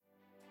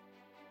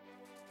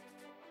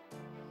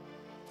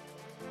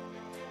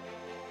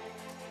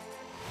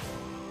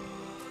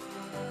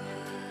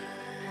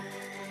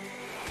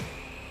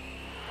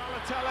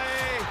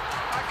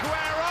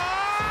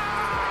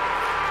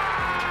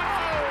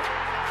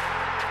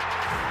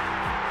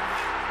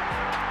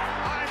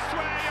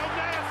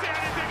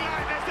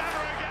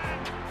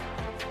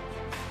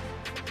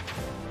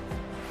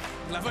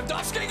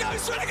Lewandowski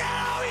goes for it again.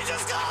 Oh, he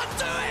just can't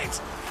do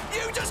it.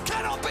 You just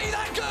cannot be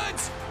that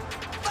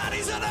good. That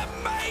is an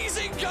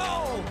amazing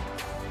goal.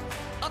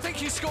 I think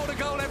he's scored a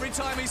goal every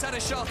time he's had a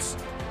shot.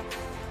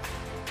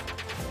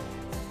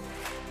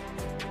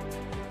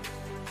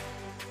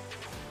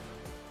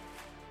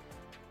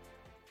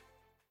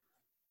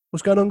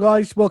 What's going on,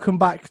 guys? Welcome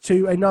back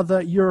to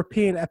another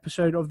European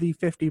episode of the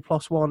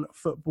 50+1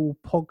 Football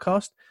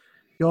Podcast,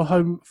 your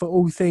home for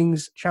all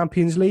things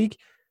Champions League.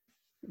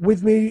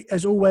 With me,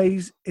 as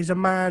always, is a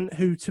man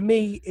who, to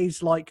me,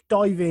 is like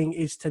diving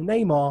is to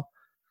Neymar,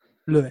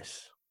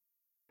 Lewis.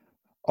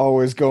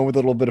 Always going with a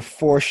little bit of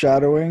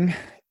foreshadowing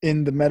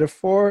in the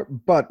metaphor,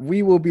 but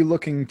we will be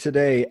looking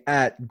today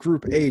at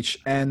Group H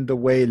and the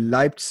way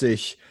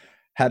Leipzig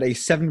had a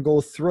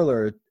 7-goal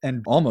thriller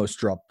and almost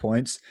dropped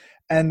points.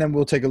 And then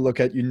we'll take a look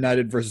at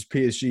United versus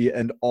PSG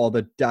and all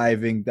the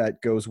diving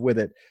that goes with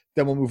it.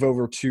 Then we'll move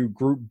over to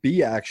Group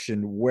B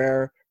action,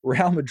 where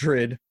Real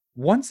Madrid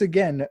once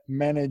again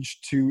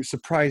managed to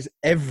surprise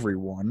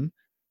everyone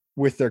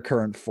with their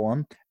current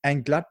form,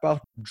 and Gladbach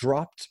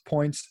dropped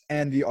points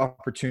and the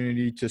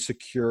opportunity to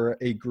secure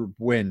a group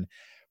win.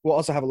 We'll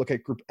also have a look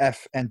at Group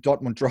F and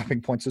Dortmund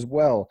dropping points as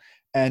well.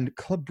 And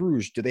Club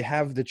Brugge, do they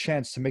have the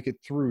chance to make it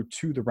through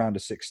to the round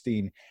of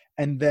 16?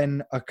 And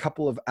then a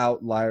couple of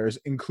outliers,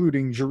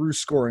 including Giroud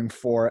scoring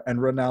 4 and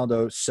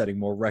Ronaldo setting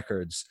more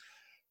records.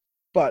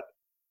 But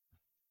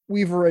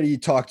we've already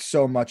talked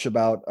so much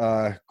about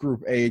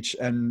Group H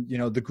and,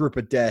 the group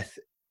of death.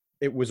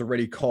 It was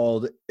already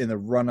called in the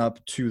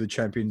run-up to the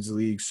Champions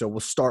League. So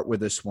we'll start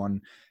with this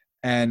one.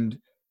 And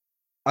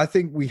I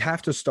think we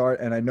have to start,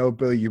 and I know,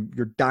 Billy,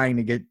 you're dying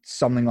to get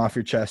something off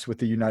your chest with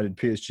the United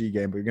PSG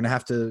game, but you're going to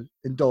have to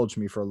indulge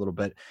me for a little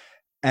bit.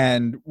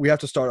 And we have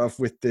to start off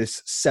with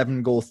this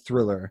 7-goal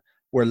thriller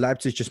where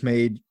Leipzig just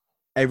made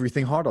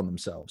everything hard on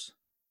themselves.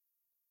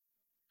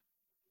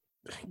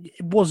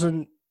 It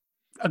wasn't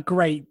a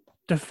great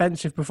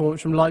defensive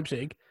performance from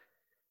Leipzig.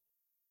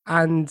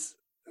 And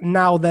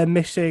now they're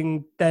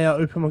missing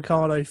Dayot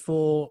Upamecano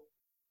for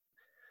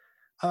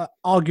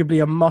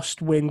arguably a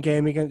must-win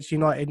game against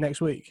United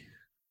next week.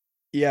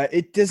 Yeah,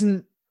 it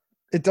doesn't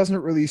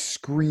really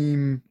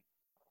scream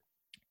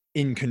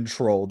in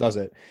control, does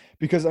it?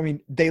 Because,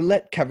 they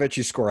let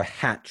Kaveci score a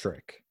hat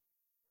trick.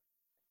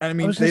 And,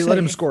 they let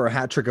him score a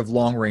hat trick of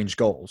long-range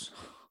goals.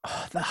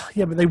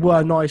 Yeah, but they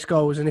were nice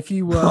goals. And if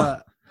you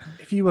were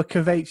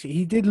Kaveci,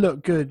 he did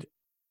look good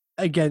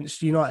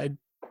against United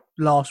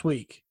last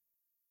week.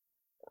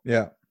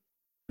 Yeah.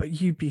 But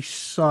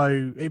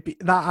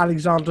that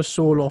Alexander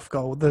Sorloth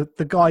goal,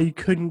 the guy who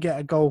couldn't get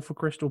a goal for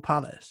Crystal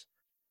Palace,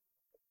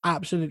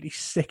 absolutely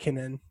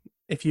sickening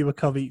if you were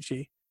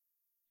Kaveci.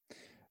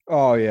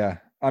 Oh yeah,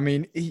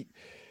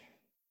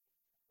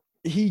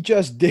 he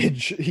just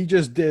did show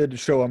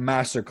a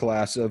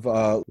masterclass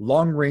of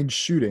long range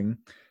shooting,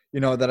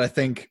 that I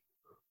think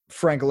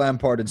Frank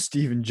Lampard and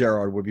Steven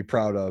Gerrard would be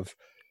proud of.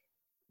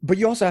 But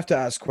you also have to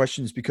ask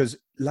questions because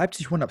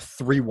Leipzig went up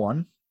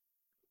 3-1.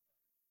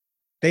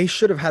 They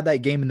should have had that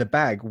game in the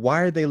bag.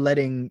 Why are they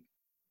letting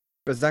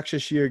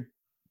Başakşehir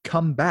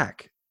come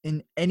back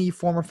in any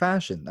form or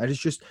fashion? It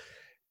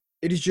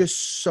is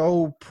just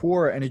so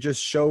poor, and it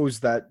just shows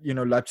that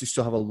Leipzig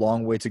still have a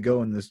long way to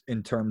go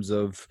in terms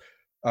of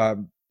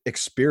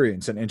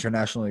experience and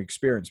international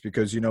experience.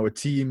 Because a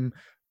team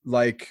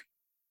like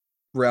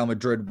Real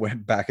Madrid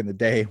went back in the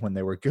day when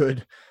they were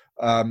good,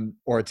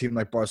 or a team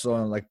like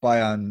Barcelona, like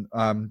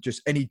Bayern,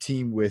 just any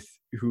team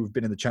who've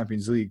been in the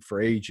Champions League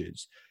for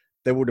ages.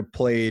 They would have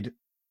played,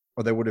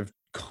 or they would have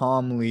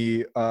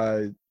calmly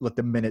let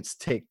the minutes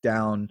tick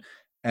down,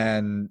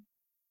 and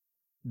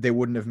they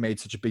wouldn't have made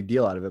such a big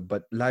deal out of it.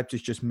 But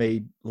Leipzig just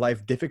made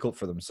life difficult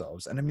for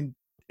themselves. And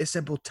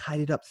Istanbul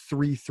tied it up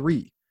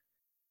 3-3.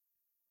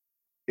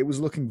 It was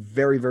looking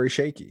very, very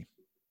shaky.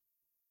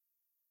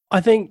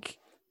 I think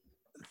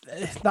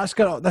that's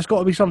got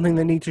to be something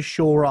they need to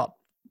shore up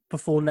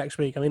before next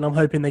week. I'm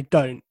hoping they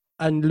don't.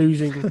 And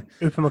losing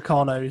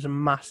Upamecano is a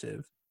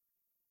massive.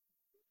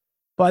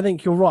 But I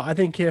think you're right. I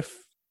think if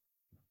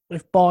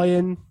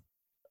Bayern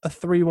are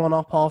 3-1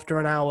 up after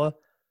an hour,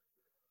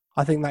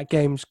 I think that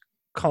game's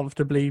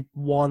comfortably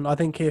won. I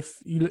think if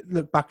you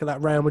look back at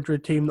that Real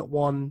Madrid team that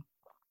won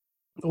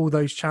all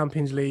those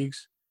Champions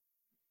Leagues,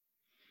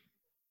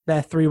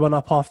 they're 3-1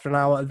 up after an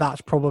hour.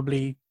 That's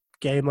probably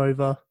game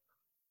over.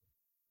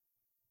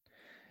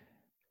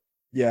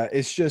 Yeah,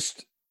 it's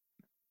just,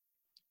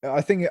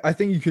 I think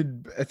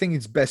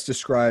it's best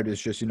described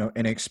as just,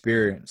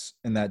 inexperience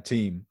in that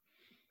team.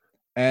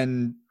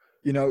 And,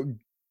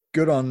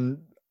 good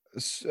on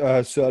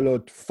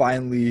Sørloth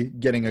finally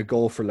getting a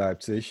goal for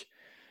Leipzig.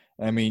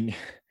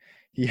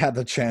 He had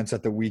the chance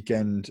at the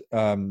weekend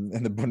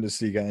in the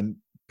Bundesliga and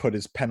put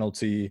his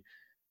penalty.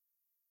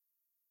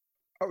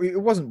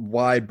 It wasn't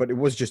wide, but it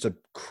was just a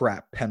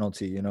crap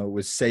penalty. It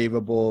was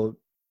savable,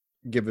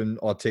 given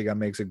Ortega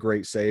makes a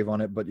great save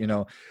on it. But,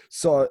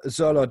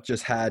 Sørloth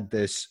just had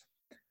this.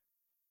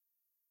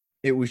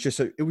 It was just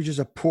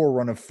a poor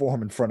run of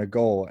form in front of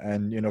goal.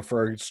 And,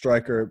 for a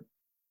striker,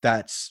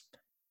 that's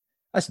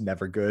That's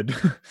never good.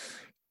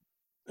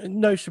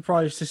 No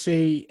surprise to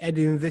see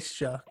Edin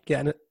Visca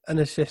get an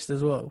assist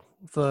as well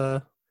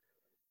for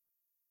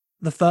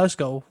the first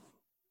goal,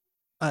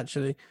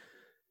 actually.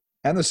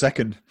 And the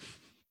second.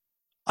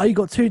 Oh, he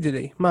got two, did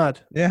he?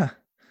 Mad. Yeah.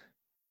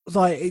 It's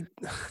like, it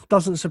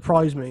doesn't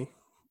surprise me.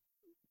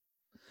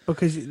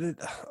 Because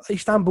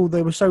Istanbul,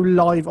 they were so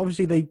live.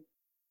 Obviously, they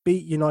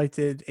beat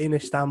United in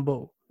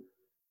Istanbul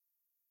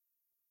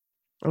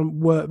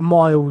and were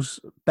miles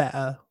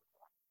better.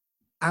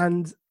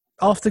 And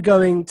after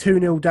going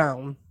 2-0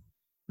 down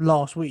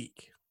last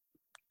week,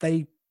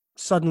 they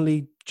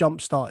suddenly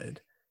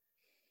jump-started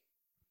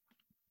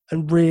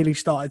and really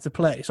started to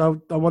play.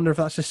 So I wonder if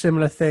that's a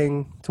similar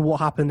thing to what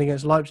happened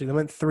against Leipzig. They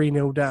went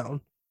 3-0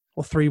 down,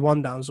 or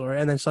 3-1 down, sorry,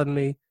 and then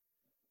suddenly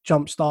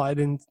jump-started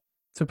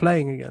into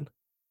playing again.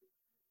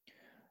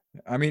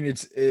 I mean,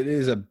 it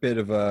is a bit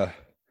of a,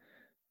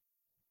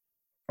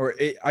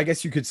 I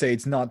guess you could say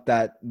it's not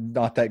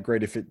that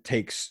great if it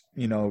takes,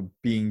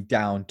 being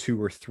down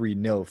 2 or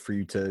 3-0 for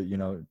you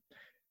to,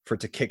 for it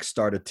to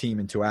kickstart a team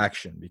into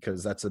action,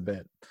 because that's a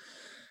bit,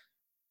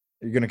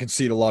 you're going to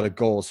concede a lot of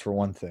goals for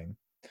one thing.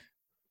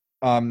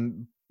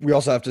 We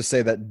also have to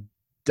say that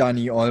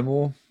Dani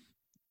Olmo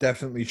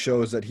definitely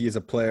shows that he is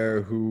a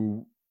player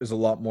who is a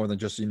lot more than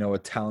just, a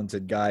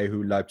talented guy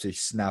who Leipzig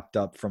snapped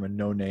up from a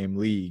no-name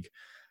league.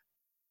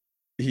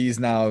 He's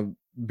now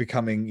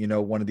becoming,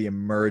 one of the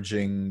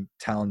emerging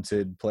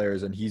talented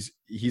players, and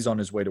he's on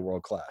his way to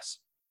world class.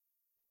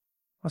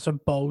 That's a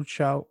bold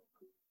shout.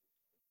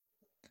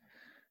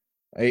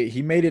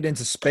 He made it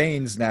into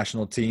Spain's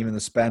national team in the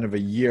span of a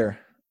year.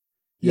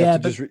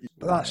 But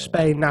that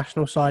Spain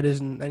national side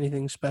isn't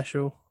anything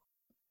special.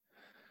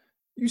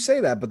 You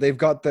say that, but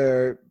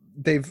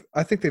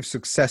I think they've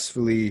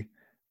successfully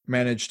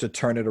managed to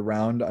turn it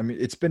around. I mean,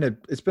 it's been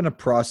a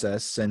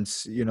process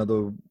since,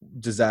 the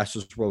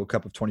disastrous World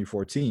Cup of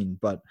 2014,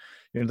 but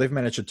they've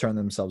managed to turn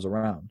themselves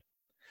around.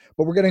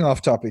 But we're getting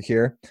off topic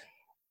here.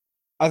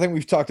 I think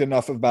we've talked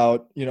enough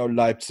about,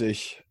 Leipzig.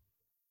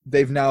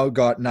 They've now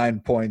got 9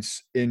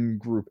 points in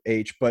Group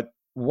H, but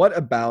what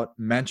about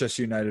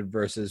Manchester United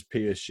versus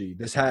PSG?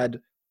 This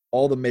had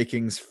all the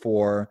makings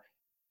for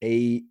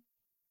a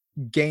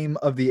game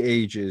of the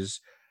ages.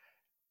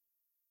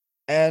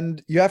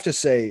 And you have to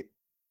say,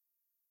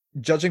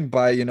 judging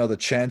by, the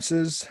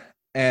chances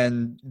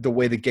and the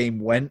way the game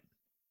went,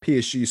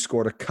 PSG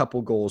scored a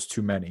couple goals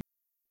too many.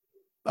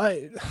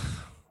 I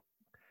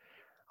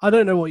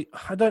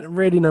don't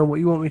really know what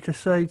you want me to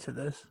say to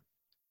this.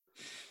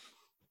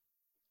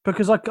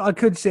 Because I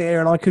could sit here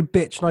and I could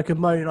bitch and I could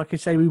moan and I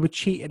could say we were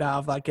cheated out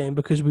of that game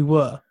because we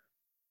were.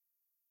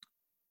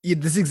 Yeah,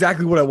 this is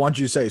exactly what I want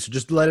you to say, so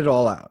just let it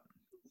all out.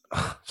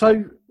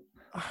 So,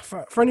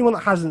 for anyone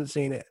that hasn't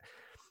seen it,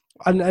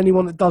 and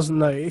anyone that doesn't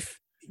know,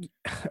 if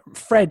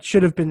Fred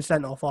should have been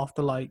sent off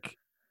after like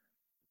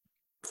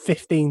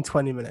 15,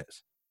 20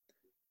 minutes.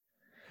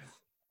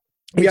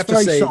 It's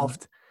very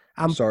soft.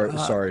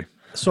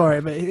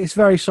 Sorry, but it's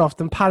very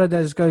soft. And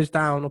Paredes goes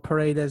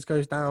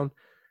down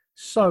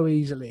so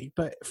easily.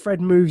 But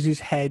Fred moves his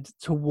head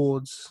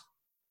towards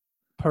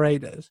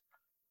Paredes.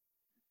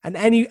 And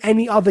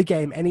any other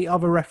game, any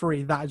other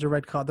referee, that is a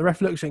red card. The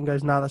ref looks at it and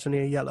goes, no, that's only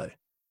a yellow.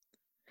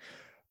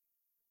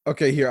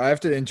 Okay, here, I have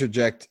to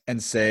interject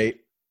and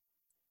say,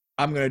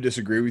 I'm going to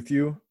disagree with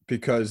you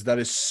because that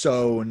is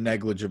so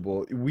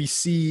negligible. We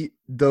see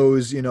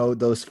those,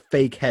 those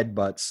fake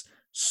headbutts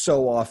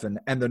so often,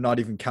 and they're not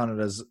even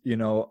counted as,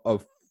 a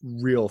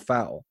real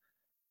foul.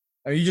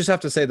 I mean, you just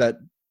have to say that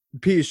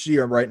PSG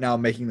are right now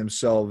making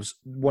themselves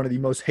one of the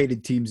most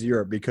hated teams in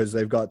Europe because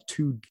they've got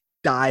two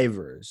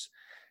divers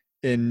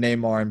in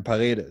Neymar and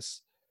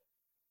Paredes.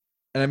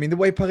 And I mean, the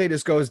way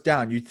Paredes goes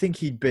down, you'd think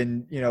he'd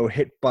been,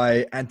 hit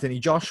by Anthony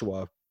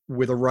Joshua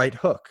with a right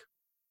hook.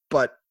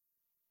 But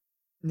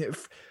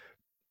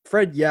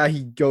Fred, yeah,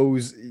 he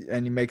goes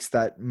and he makes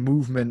that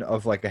movement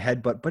of like a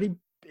headbutt, but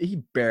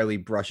he barely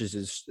brushes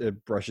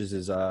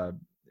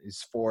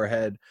his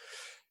forehead.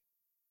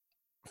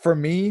 For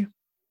me,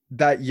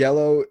 that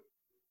yellow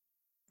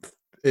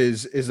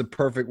is a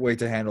perfect way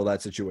to handle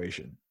that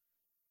situation.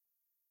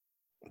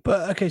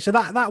 But okay, so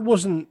that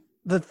wasn't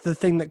the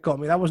thing that got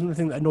me. That wasn't the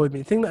thing that annoyed me.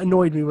 The thing that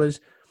annoyed me was,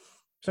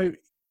 so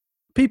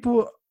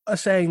people are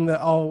saying that,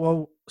 oh,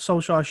 well,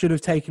 Solskjaer should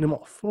have taken him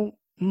off. Well,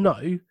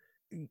 no,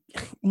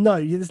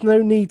 there's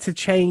no need to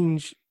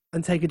change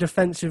and take a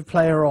defensive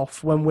player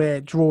off when we're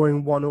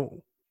drawing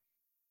 1-1.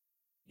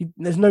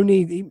 There's no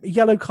need.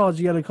 Yellow cards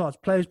are yellow cards.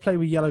 Players play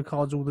with yellow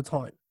cards all the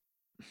time.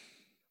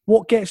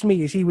 What gets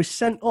me is he was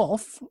sent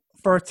off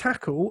for a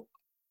tackle.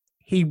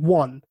 He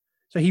won.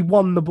 So he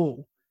won the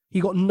ball. He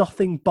got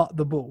nothing but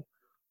the ball.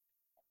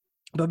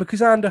 But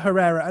because Ander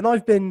Herrera, and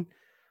I've been,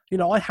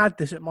 I had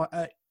this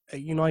at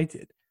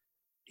United.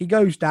 He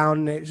goes down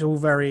and it's all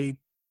very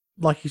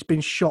like he's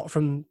been shot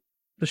from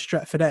the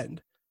Stretford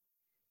end.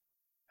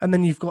 And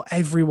then you've got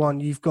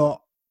everyone. You've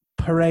got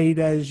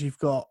Paredes, you've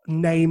got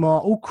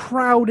Neymar, all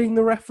crowding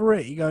the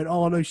referee, going,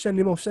 oh no, send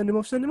him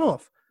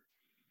off.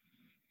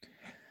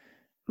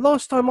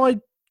 Last time I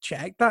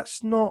checked,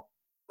 that's not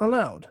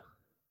allowed.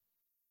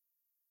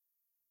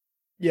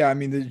 Yeah, I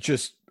mean, there's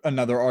just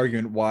another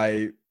argument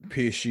why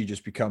PSG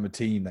just become a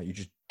team that you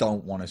just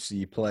don't want to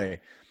see play.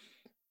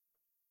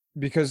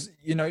 Because,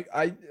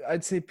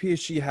 I'd say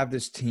PSG have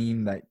this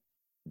team that,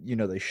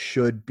 they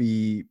should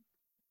be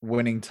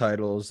winning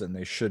titles and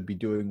they should be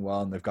doing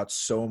well and they've got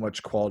so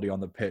much quality on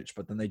the pitch,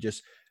 but then they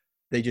just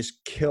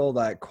kill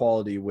that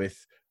quality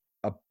with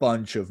a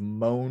bunch of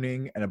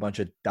moaning and a bunch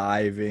of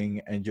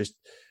diving and just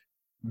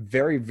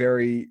very,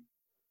 very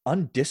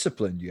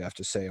undisciplined, you have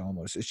to say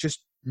almost. It's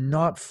just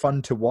not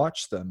fun to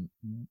watch them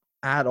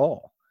at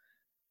all.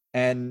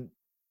 And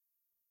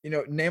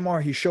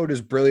Neymar, he showed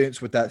his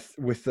brilliance with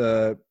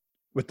the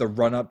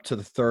run up to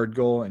the third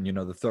goal, and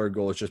the third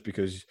goal is just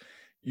because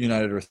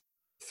United are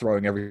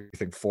throwing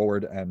everything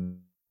forward and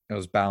it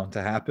was bound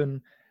to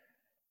happen.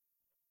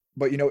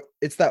 But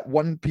it's that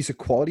one piece of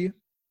quality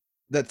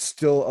that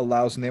still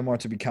allows Neymar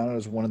to be counted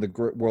as one of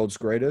the world's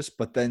greatest.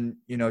 But then,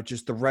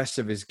 just the rest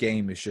of his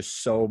game is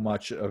just so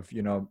much of,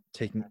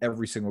 taking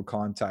every single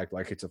contact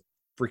like it's a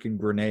freaking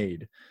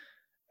grenade.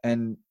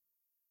 And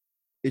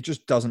it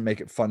just doesn't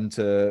make it fun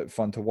to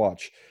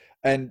watch.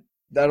 And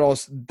that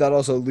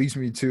also leads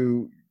me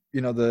to,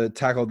 the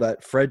tackle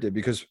that Fred did,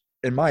 because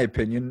in my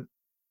opinion,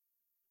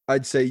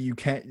 I'd say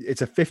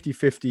it's a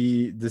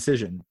 50-50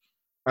 decision.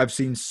 I've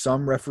seen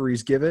some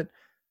referees give it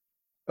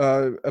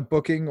a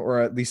booking or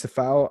at least a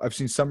foul. I've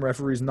seen some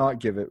referees not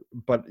give it.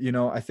 But,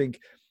 I think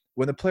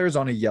when the player's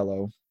on a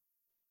yellow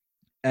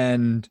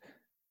and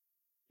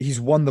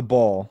he's won the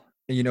ball,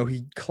 and,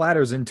 he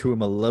clatters into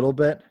him a little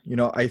bit,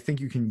 I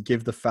think you can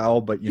give the foul,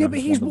 but, but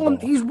he's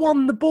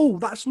won the ball.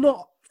 That's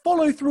not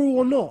follow through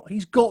or not.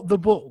 He's got the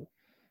ball.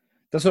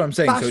 That's what I'm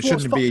saying. So it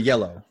shouldn't be a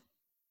yellow.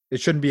 It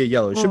shouldn't be a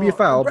yellow. It should be a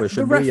foul, but it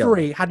shouldn't be a yellow.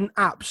 The referee had an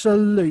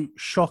absolute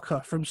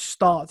shocker from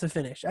start to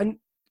finish. And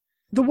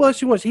the worst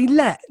thing was he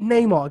let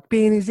Neymar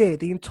be in his ear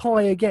the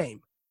entire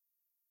game.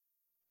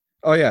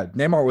 Oh, yeah.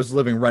 Neymar was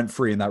living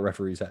rent-free in that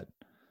referee's head.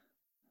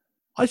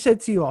 I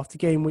said to you after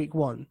game week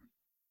 1,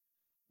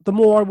 the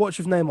more I watch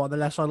of Neymar, the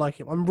less I like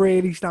him. I'm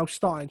really now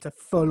starting to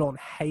full-on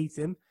hate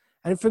him.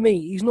 And for me,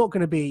 he's not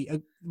going to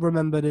be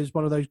remembered as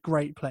one of those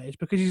great players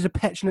because he's a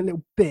petulant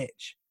little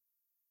bitch.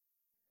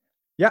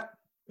 Yeah.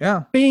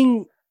 Yeah.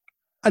 Being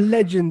a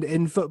legend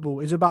in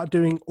football is about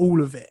doing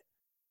all of it.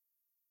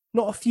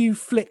 Not a few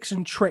flicks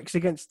and tricks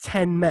against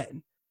 10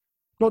 men.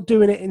 Not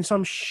doing it in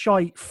some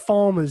shite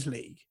farmers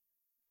league.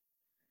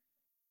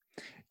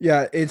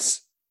 Yeah,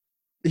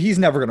 he's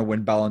never going to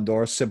win Ballon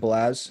d'Or, simple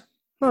as.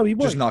 No, he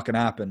won't. Just not going to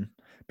happen.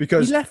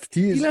 Because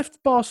he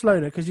left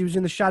Barcelona because he was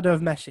in the shadow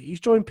of Messi. He's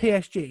joined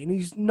PSG and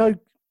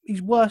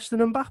he's worse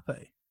than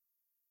Mbappe.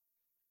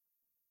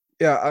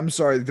 Yeah, I'm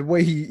sorry. The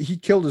way he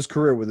killed his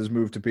career with his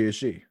move to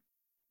PSG.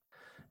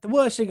 The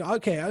worst thing,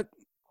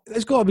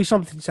 there's got to be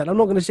something said. I'm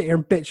not going to sit here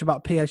and bitch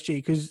about PSG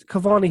because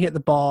Cavani hit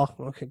the bar.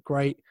 Okay,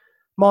 great.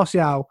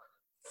 Martial.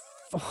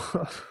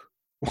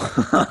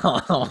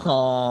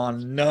 Oh,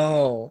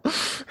 no.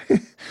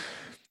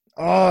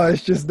 Oh,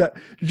 it's just that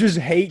you just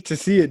hate to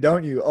see it,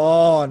 don't you?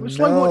 Oh, it's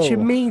like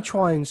watching me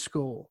try and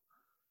score.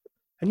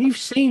 And you've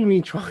seen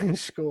me try and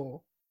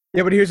score.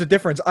 Yeah, but here's the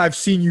difference. I've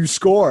seen you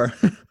score.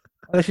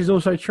 This is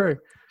also true.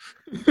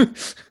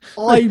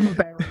 I'm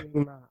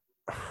burying that.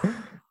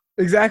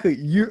 Exactly.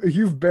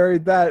 You've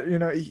buried that,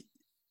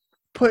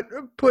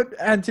 put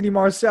Anthony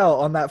Martial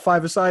on that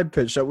 5-a-side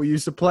pitch that we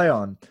used to play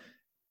on.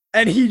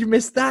 And he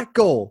missed that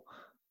goal.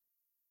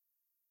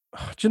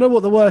 Do you know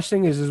what the worst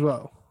thing is as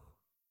well?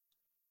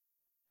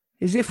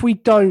 Is if we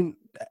don't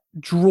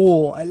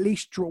draw, at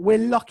least draw. We're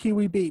lucky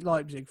we beat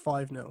Leipzig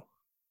 5-0.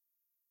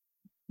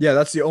 Yeah,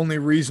 that's the only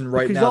reason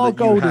right because now our that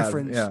goal you have.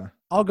 Difference, yeah.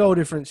 Our goal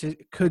difference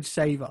could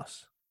save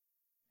us.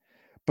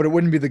 But it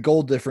wouldn't be the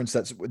goal difference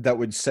that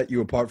would set you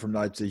apart from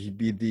Leipzig. It'd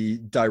be the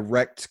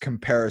direct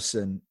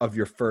comparison of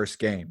your first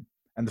game.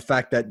 And the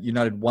fact that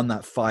United won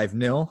that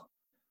 5-0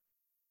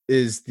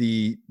 is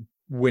the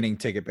winning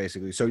ticket,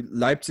 basically. So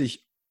Leipzig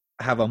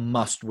have a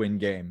must-win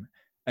game,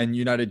 and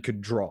United could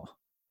draw.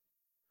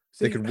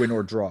 They could win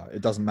or draw.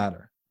 It doesn't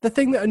matter. The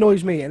thing that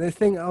annoys me, and the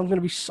thing I'm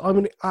going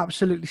to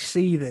absolutely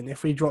seething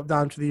if we drop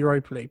down to the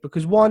Europa League,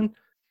 because on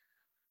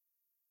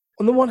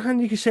the one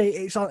hand, you could say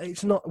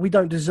it's not. We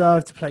don't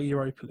deserve to play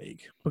Europa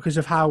League because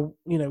of how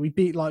we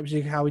beat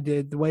Leipzig, how we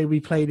did, the way we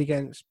played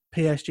against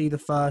PSG the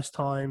first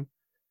time.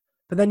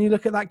 But then you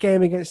look at that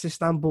game against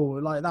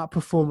Istanbul, like that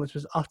performance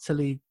was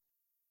utterly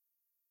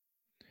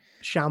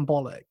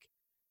shambolic.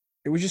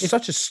 It was just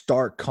such a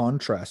stark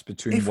contrast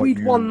between. If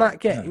we'd won that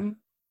game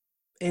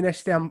in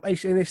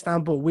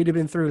Istanbul, we'd have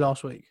been through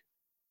last week.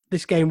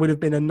 This game would have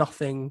been a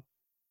nothing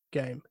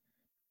game.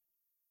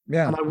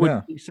 Yeah, and I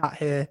wouldn't be sat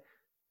here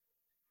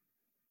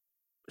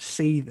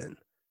seething.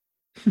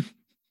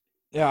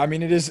 Yeah, I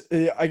mean, it is.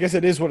 I guess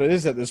it is what it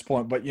is at this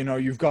point. But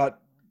you've got,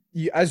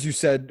 as you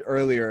said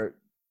earlier,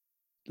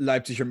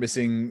 Leipzig are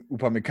missing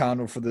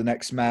Upamecano for the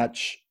next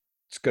match.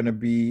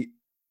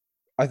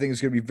 I think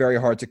it's going to be very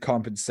hard to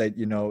compensate,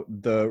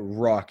 the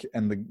rock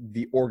and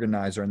the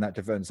organizer in that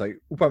defense. Like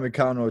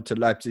Upamecano to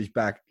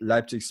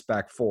Leipzig's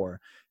back four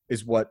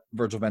is what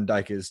Virgil van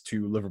Dijk is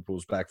to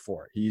Liverpool's back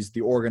four. He's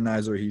the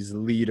organizer. He's the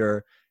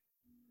leader.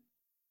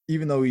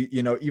 Even though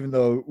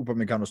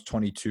Upamecano's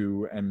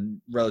 22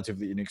 and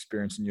relatively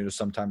inexperienced, and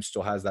sometimes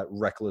still has that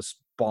reckless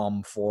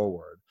bomb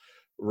forward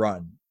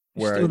run.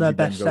 He's still their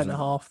best centre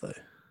half, though.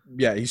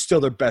 Yeah, he's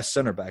still their best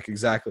center back,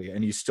 exactly,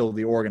 and he's still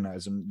the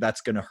organizer, and that's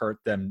going to hurt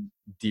them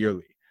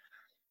dearly.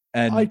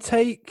 And I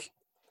take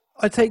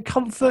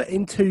comfort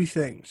in two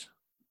things.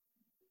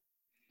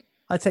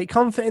 I take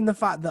comfort in the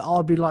fact that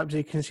RB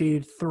Leipzig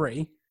conceded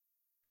 3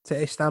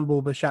 to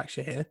Istanbul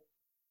Başakşehir.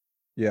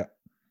 Yeah.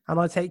 And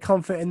I take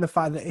comfort in the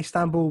fact that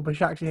Istanbul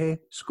Başakşehir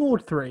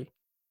scored 3.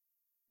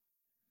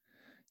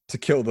 To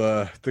kill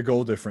the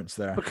goal difference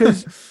there.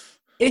 Because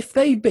if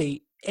they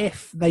beat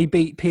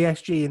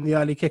PSG in the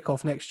early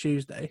kickoff next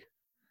Tuesday,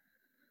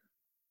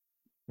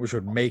 which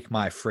would make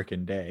my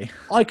freaking day,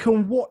 I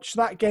can watch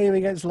that game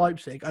against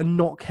Leipzig and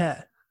not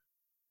care.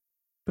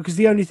 Because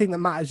the only thing that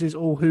matters is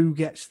who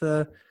gets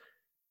the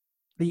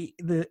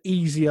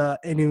easier,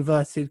 in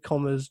inverted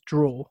commas,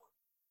 draw.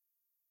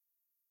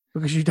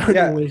 Because you don't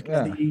always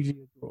get the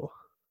easier draw.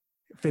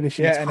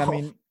 Finishing top.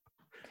 And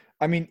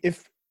I mean,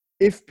 if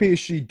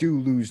PSG do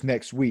lose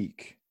next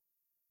week,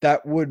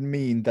 that would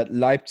mean that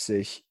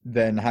Leipzig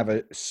then have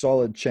a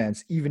solid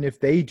chance, even if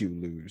they do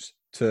lose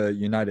to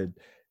United.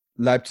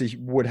 Leipzig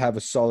would have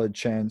a solid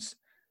chance.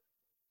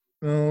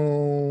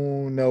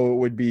 Oh no, it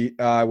would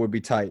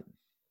be tight.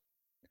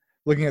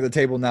 Looking at the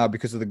table now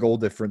because of the goal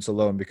difference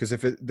alone, because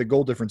if the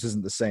goal difference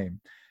isn't the same,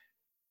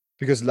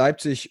 because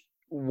Leipzig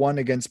won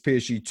against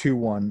PSG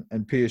 2-1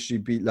 and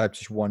PSG beat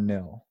Leipzig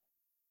 1-0.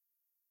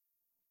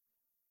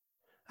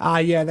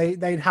 Yeah,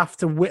 they'd have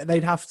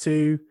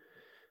to.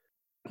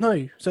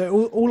 No,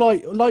 so all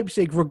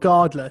Leipzig,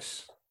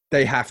 regardless,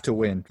 they have to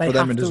win. For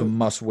them, it is a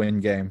must-win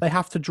game. They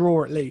have to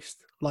draw at least,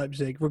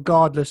 Leipzig,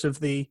 regardless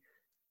of the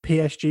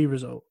PSG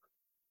result.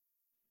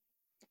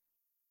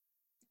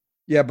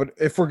 Yeah, but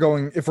if we're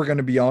going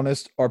to be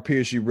honest, are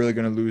PSG really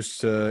going to lose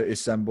to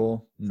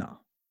Istanbul? No.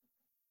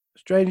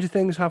 Stranger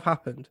things have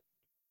happened.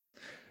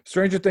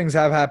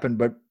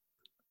 But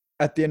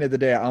at the end of the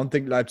day, I don't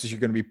think Leipzig are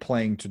going to be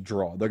playing to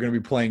draw. They're going to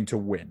be playing to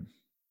win.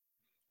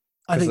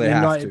 I think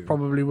United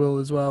probably will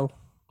as well.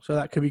 So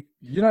that could be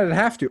United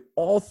have to.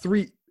 All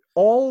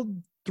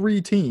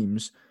three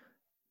teams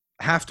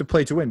have to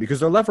play to win because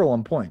they're level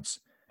on points.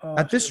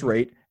 At this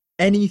rate,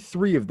 any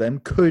 3 of them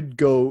could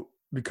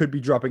be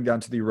dropping down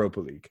to the Europa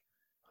League.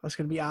 That's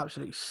going to be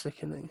absolutely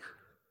sickening.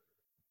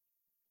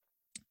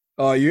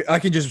 I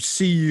can just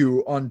see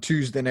you on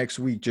Tuesday next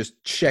week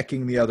just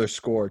checking the other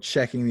score.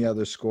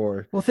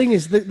 Well, the thing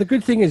is, the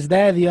good thing is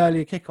they're the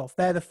earlier kickoff.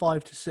 They're the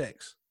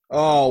 5-6.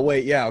 Oh,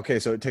 wait, yeah, okay,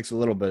 so it takes a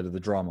little bit of the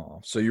drama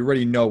off. So you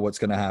already know what's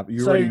going to happen.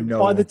 You already know.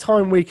 By the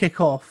time we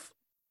kick off,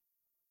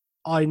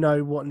 I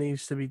know what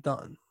needs to be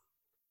done.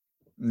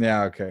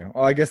 Yeah, okay.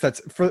 Well, I guess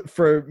that's for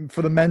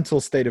the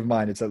mental state of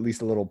mind, it's at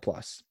least a little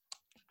plus.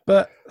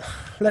 But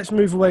let's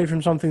move away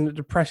from something that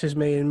depresses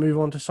me and move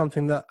on to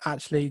something that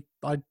actually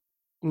I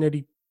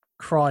nearly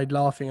cried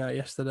laughing at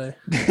yesterday.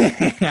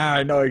 Yeah,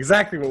 I know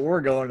exactly what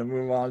we're going to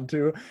move on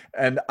to,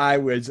 and I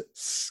was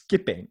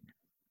skipping.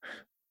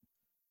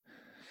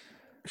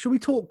 Should we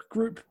talk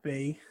Group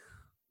B?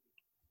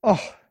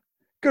 Oh,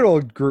 good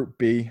old Group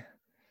B.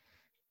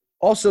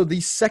 Also,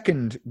 the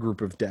second group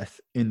of death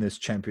in this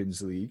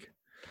Champions League.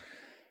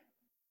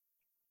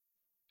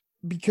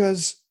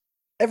 Because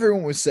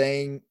everyone was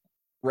saying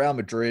Real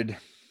Madrid,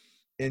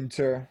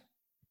 Inter,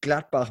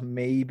 Gladbach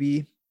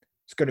maybe.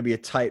 It's going to be a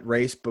tight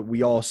race, but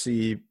we all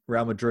see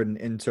Real Madrid and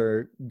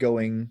Inter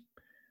going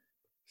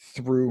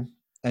through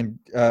and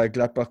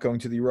Gladbach going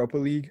to the Europa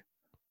League.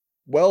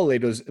 Well,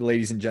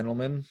 ladies and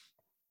gentlemen,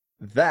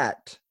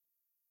 that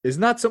is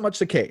not so much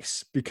the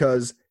case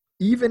because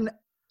even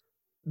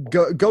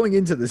going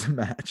into this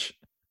match,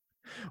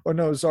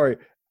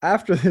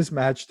 after this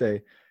match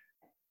day,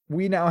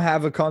 we now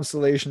have a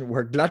constellation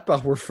where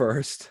Gladbach were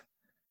first,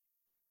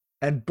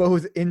 and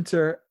both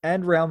Inter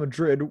and Real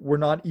Madrid were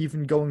not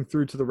even going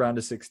through to the round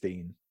of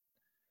 16.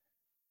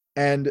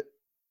 And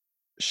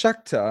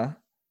Shakhtar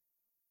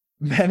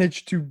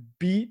managed to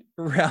beat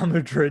Real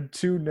Madrid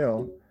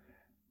 2-0.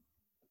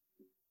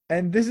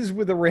 And this is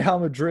with a Real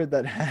Madrid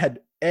that had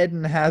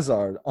Eden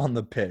Hazard on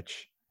the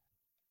pitch.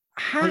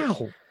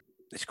 How?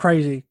 It's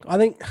crazy. I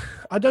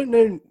don't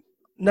know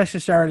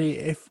necessarily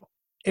if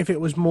it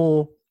was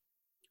more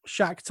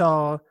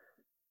Shakhtar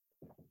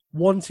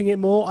wanting it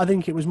more. I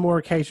think it was more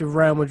a case of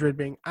Real Madrid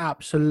being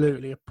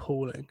absolutely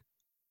appalling.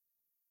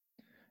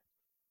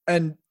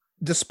 And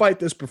despite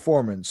this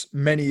performance,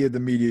 many of the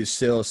media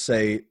still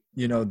say,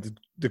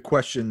 the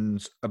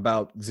questions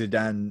about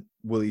Zidane,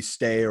 will he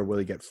stay or will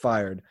he get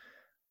fired?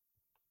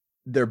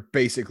 They're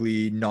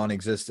basically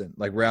non-existent.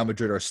 Like Real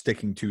Madrid are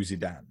sticking to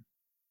Zidane.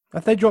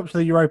 If they drop to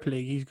the Europa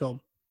League, he's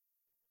gone.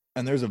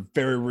 And there's a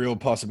very real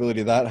possibility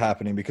of that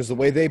happening because the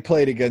way they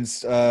played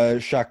against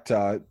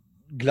Shakhtar,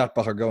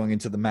 Gladbach are going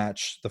into the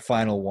match, the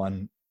final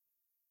one,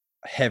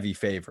 heavy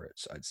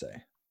favorites, I'd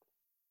say.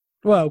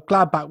 Well,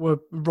 Gladbach were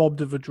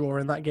robbed of a draw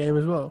in that game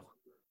as well.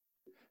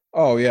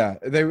 Oh yeah,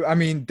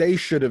 they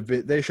should have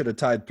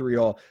tied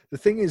 3-3. The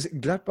thing is,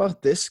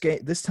 Gladbach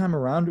this time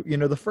around,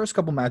 the first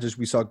couple matches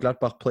we saw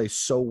Gladbach play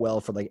so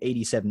well for like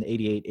 87,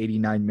 88,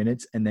 89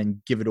 minutes and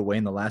then give it away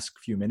in the last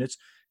few minutes.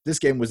 This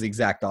game was the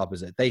exact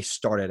opposite. They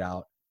started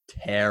out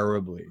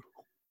terribly.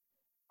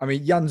 I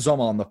mean, Jan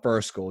Sommer on the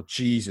first goal.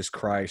 Jesus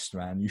Christ,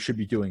 man, you should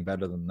be doing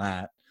better than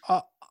that.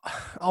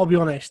 I'll be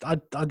honest.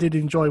 I did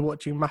enjoy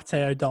watching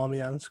Matteo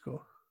Darmian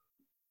score.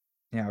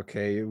 Yeah,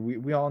 okay.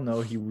 We all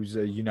know he was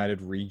a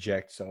United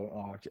reject,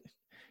 so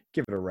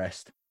give it a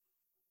rest.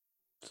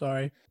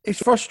 Sorry. It's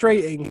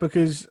frustrating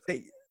because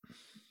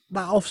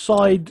that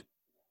offside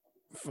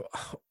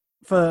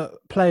for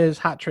players'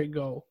 hat-trick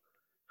goal,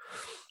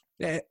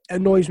 it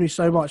annoys me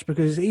so much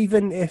because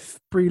even if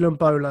Brelon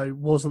Bolo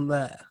wasn't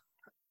there,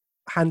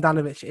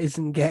 Handanovic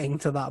isn't getting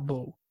to that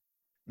ball.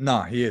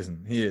 No, he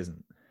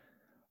isn't.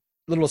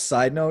 Little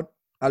side note,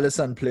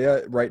 Alassane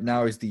Plea right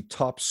now is the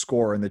top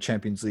scorer in the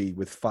Champions League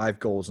with 5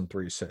 goals and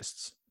 3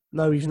 assists.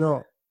 No, he's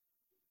not.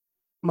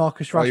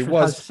 Marcus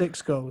Rashford has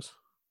 6 goals.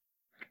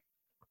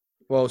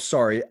 Well,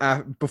 sorry,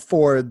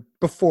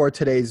 before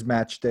today's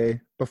match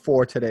day,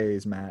 before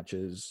today's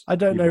matches. I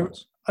don't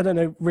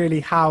know really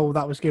how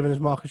that was given as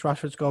Marcus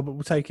Rashford's goal, but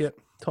we'll take it.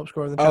 Top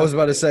scorer in the Champions League. I was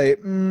about to say,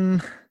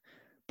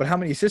 but how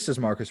many assists does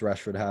Marcus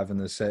Rashford have in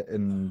this set?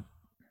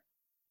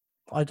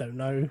 I don't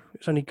know.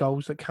 It's only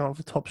goals that count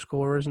for top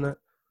scorer, isn't it?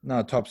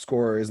 No, top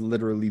scorer is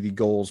literally the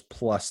goals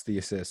plus the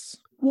assists.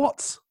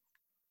 What?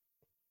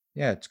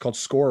 Yeah, it's called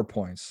scorer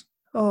points.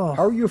 Oh.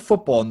 How are you a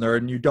football nerd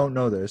and you don't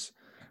know this?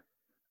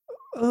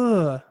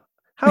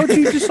 How do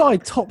you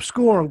decide top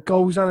scorer on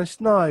goals and assists?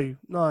 No.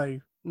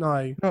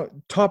 No,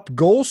 top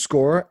goal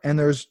scorer and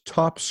there's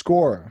top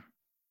scorer.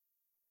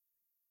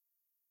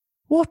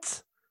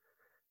 What?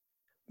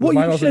 What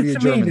you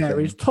said to me there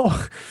is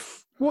top.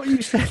 What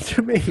you said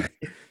to me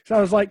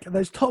sounds like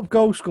there's top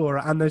goal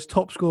scorer and there's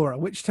top scorer,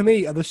 which to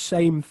me are the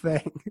same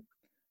thing.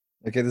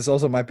 Okay, this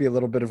also might be a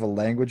little bit of a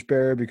language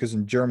barrier because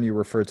in Germany you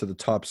refer to the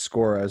top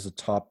scorer as the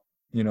top,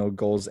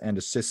 goals and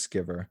assists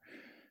giver.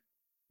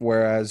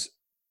 Whereas,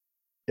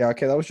 yeah,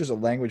 okay, that was just a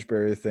language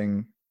barrier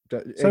thing.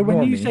 So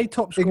when you say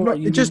top scorer,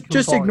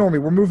 just ignore me.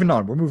 We're moving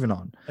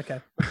on.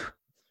 Okay.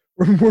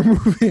 we're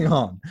moving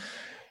on.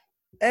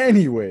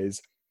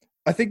 Anyways,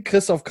 I think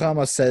Christoph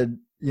Kramer said,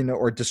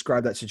 or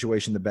described that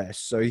situation the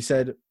best. So he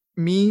said,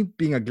 me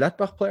being a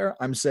Gladbach player,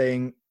 I'm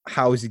saying,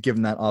 how is he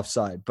given that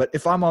offside? But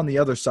if I'm on the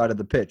other side of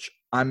the pitch,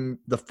 I'm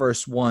the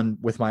first one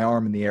with my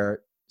arm in the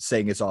air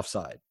saying it's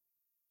offside.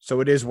 So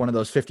it is one of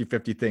those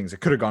 50-50 things.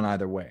 It could have gone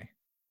either way.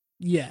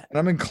 Yeah. And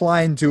I'm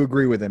inclined to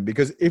agree with him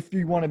because if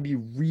you want to be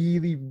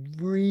really,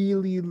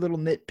 really little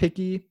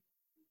nitpicky,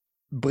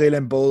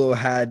 Brelon Bolo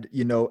had,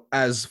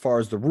 as far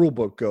as the rule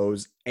book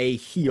goes, a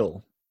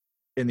heel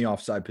in the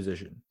offside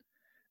position.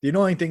 The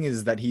annoying thing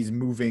is that he's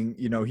moving,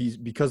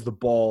 because the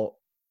ball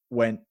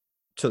went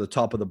to the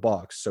top of the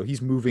box. So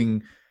he's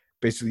moving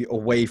basically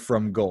away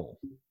from goal.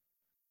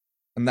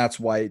 And that's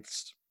why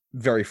it's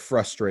very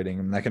frustrating.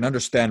 And I can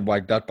understand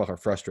why Gladbach are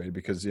frustrated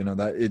because,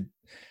 that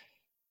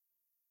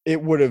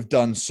it would have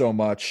done so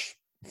much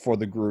for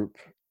the group.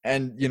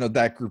 And,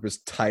 that group is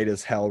tight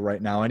as hell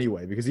right now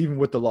anyway, because even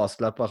with the loss,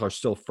 Gladbach are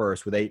still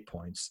first with 8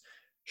 points.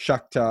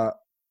 Shakhtar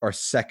are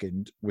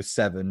second with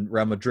 7.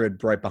 Real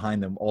Madrid right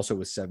behind them also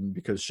with 7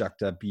 because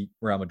Shakhtar beat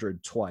Real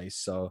Madrid twice.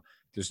 So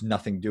there's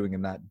nothing doing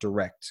in that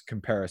direct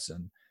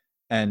comparison.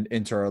 And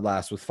Inter are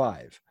last with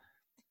 5.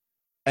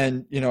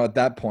 And, at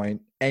that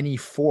point, any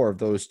 4 of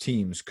those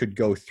teams could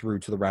go through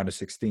to the round of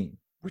 16,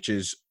 which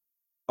is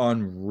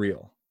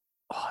unreal.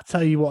 Oh, I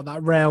tell you what,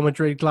 that Real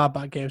Madrid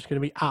Gladbach game is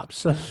going to be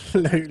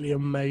absolutely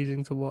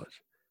amazing to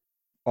watch.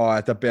 Oh,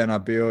 at the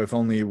Bernabeu, if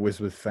only it was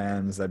with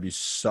fans, that'd be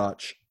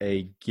such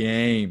a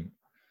game.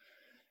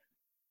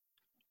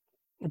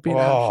 It'd be an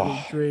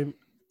absolute dream.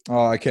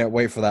 Oh, I can't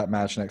wait for that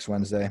match next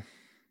Wednesday.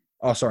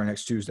 Oh, sorry,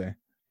 next Tuesday.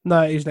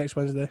 No, it is next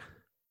Wednesday.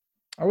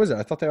 Oh, is it?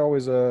 I thought they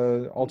always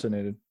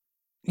alternated.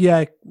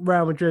 Yeah,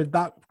 Real Madrid.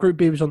 That Group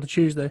B was on the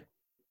Tuesday.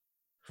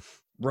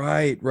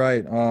 Right.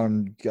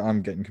 I'm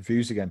getting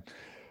confused again.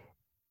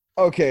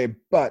 Okay,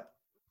 but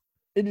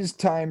it is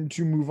time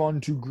to move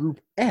on to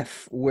Group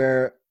F,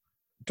 where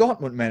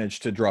Dortmund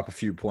managed to drop a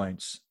few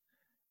points.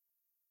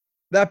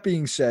 That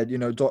being said,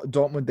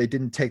 Dortmund, they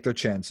didn't take their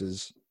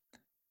chances.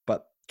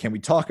 But can we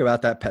talk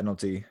about that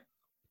penalty?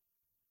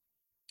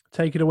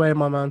 Take it away,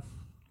 my man.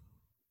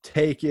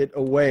 Take it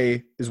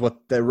away is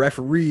what the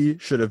referee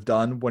should have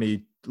done when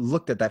he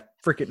looked at that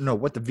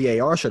what the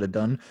VAR should have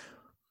done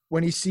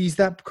when he sees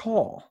that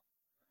call.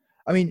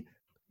 I mean,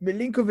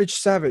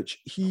 Milinkovic-Savic,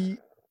 he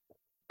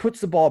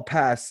puts the ball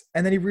past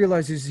and then he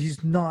realizes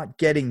he's not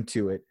getting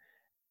to it.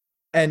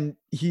 And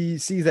he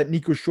sees that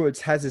Nico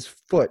Schulz has his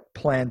foot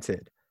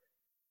planted.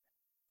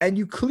 And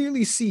you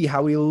clearly see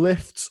how he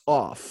lifts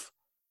off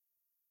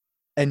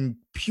and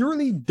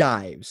purely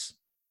dives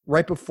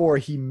right before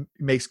he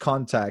makes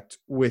contact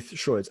with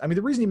Schulz. I mean,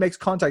 the reason he makes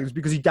contact is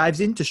because he dives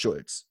into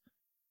Schulz.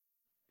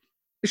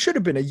 It should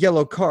have been a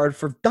yellow card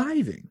for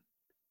diving.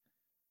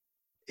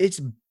 it's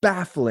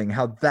baffling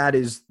how that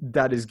is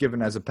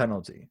given as a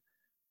penalty,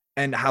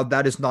 and how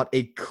that is not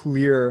a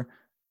clear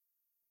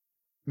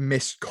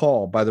missed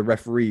call by the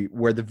referee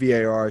where the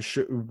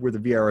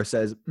VAR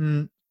says,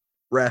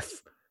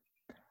 ref,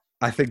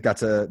 I think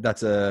that's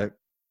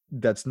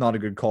not a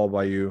good call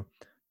by you.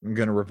 I'm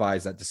going to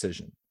revise that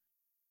decision.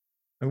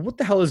 And what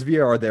the hell is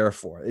VAR there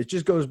for? It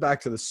just goes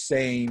back to the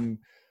same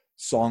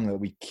song that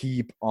we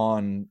keep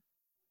on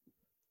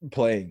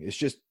playing. It's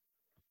just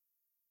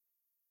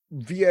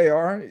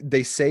VAR,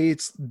 they say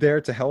it's there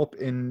to help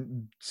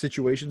in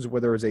situations where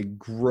there is a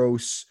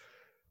gross,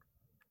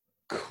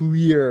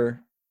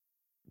 clear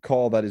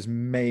call that is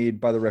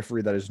made by the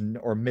referee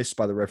or missed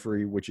by the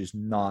referee, which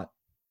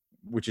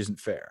isn't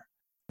fair.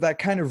 That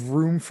kind of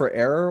room for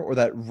error, or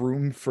that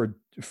room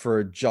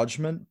for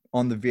judgment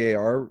on the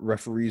VAR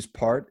referee's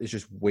part, is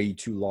just way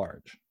too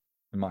large,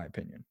 in my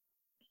opinion.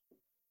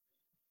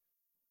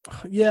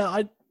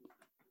 Yeah,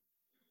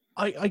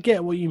 I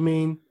get what you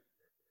mean.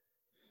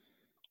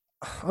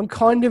 I'm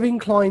kind of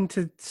inclined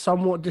to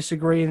somewhat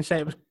disagree and say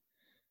it was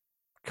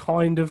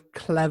kind of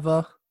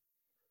clever,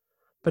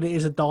 but it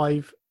is a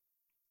dive.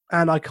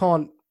 And I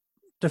can't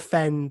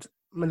defend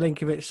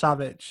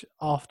Milinkovic-Savic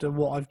after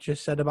what I've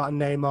just said about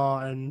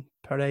Neymar and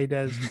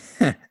Paredes.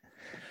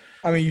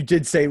 I mean, you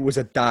did say it was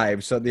a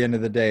dive, so at the end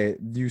of the day,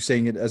 you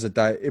saying it as a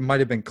dive, it might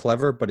have been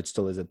clever, but it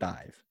still is a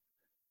dive,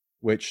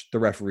 which the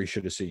referee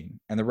should have seen.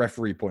 And the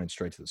referee pointed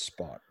straight to the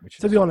spot.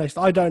 To be honest,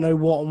 I don't know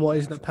what and what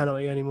isn't a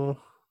penalty anymore.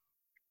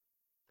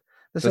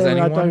 The Does same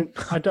way anyone?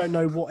 I don't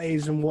know what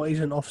is and what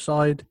isn't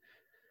offside.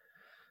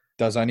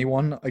 Does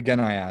anyone? Again,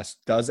 I ask,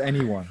 does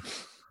anyone?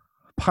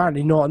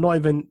 Apparently not. Not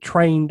even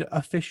trained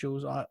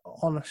officials. I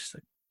honestly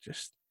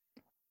just...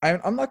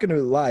 I'm not going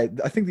to lie.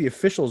 I think the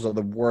officials are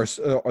the worst,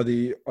 are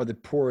the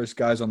poorest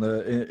guys in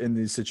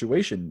the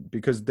situation,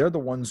 because they're the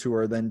ones who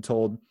are then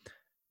told,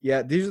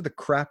 yeah, these are the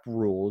crap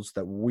rules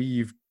that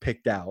we've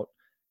picked out.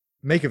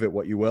 Make of it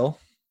what you will.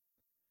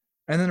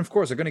 And then, of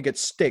course, they're going to get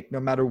stick no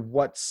matter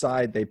what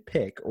side they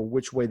pick or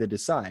which way they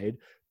decide,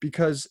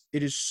 because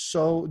it is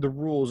the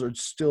rules are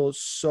still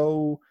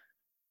so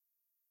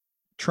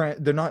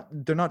they're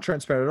not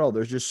transparent at all.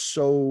 They're just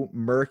so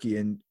murky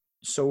and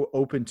so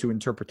open to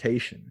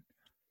interpretation.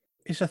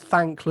 It's a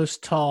thankless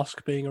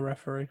task being a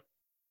referee.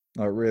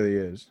 Oh, it really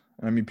is.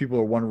 I mean, people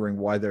are wondering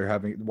why they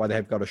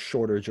have got a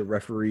shortage of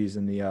referees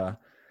in the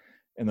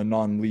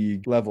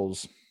non-league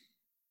levels.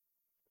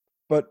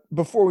 But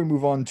before we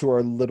move on to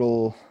our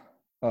little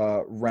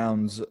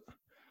rounds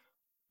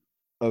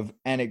of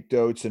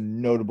anecdotes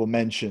and notable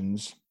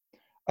mentions,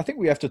 I think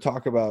we have to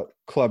talk about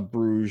Club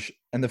Brugge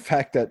and the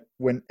fact that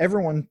when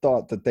everyone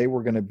thought that they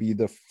were going to be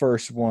the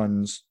first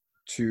ones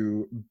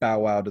to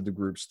bow out of the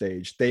group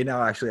stage, they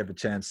now actually have a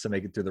chance to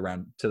make it to the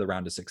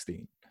round of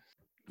 16.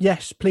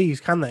 Yes, please,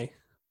 can they?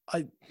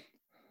 I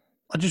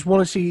just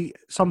want to see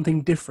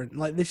something different.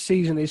 Like, this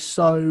season is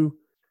so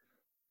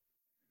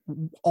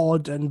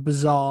odd and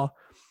bizarre.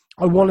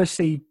 I want to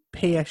see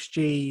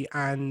PSG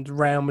and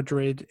Real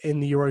Madrid in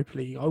the Europa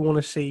League. I want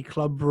to see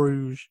Club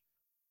Brugge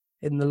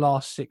in the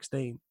last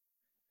 16.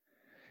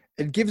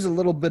 It gives a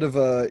little bit of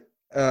a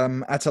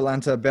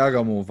Atalanta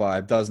Bergamo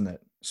vibe, doesn't it?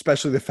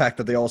 Especially the fact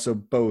that they also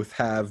both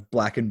have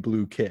black and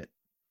blue kit.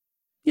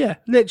 Yeah,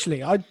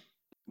 literally.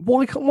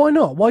 Why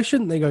not? Why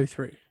shouldn't they go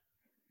through?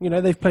 You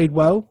know, they've played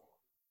well.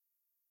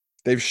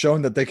 They've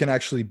shown that they can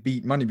actually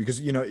beat money, because,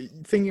 you know,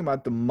 thinking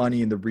about the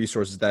money and the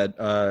resources that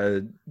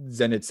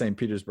Zenit St.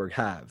 Petersburg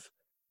have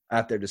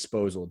at their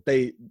disposal,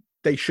 they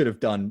should have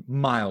done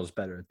miles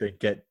better than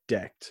get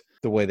decked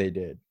the way they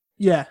did.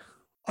 Yeah.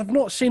 I've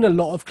not seen a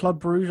lot of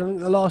Club Brugge. I think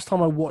the last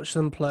time I watched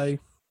them play,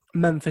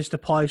 Memphis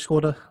Depay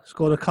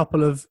scored a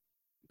couple of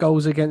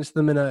goals against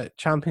them in a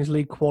Champions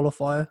League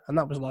qualifier, and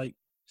that was like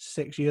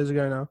 6 years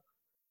ago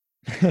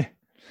now.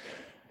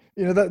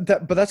 You know,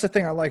 but that's the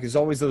thing I like, is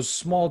always those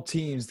small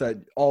teams that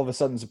all of a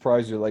sudden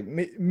surprise you, like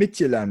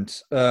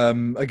Midtjylland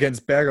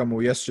against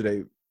Bergamo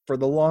yesterday. For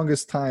the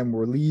longest time,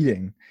 were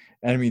leading,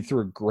 and I mean,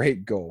 through a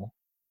great goal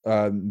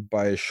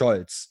by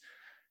Scholz,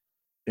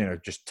 you know,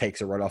 just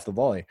takes it right off the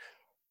volley.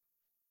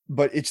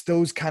 But it's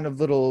those kind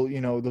of little,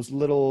 you know, those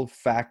little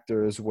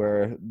factors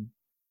where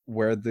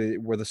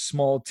the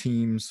small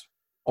teams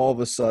all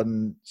of a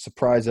sudden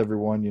surprise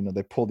everyone. You know,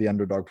 they pull the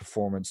underdog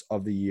performance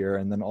of the year,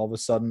 and then all of a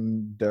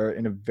sudden they're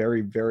in a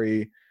very,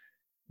 very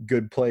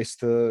good place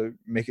to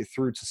make it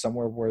through to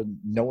somewhere where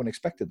no one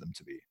expected them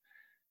to be.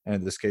 And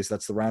in this case,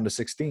 that's the round of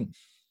 16.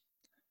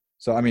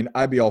 So, I mean,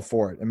 I'd be all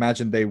for it.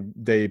 Imagine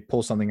they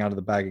pull something out of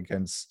the bag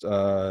against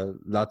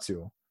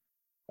Lazio.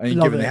 I mean,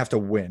 given they have to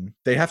win.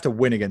 They have to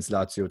win against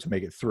Lazio to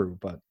make it through,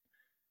 but...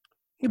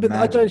 Yeah, but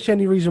I don't see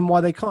any reason why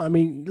they can't. I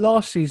mean,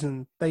 last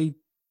season, they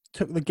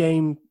took the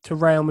game to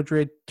Real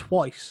Madrid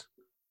twice.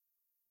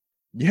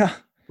 Yeah.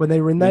 When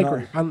they were in their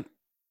group. And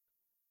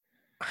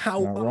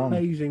how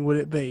amazing would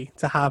it be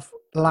to have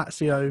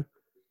Lazio,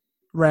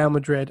 Real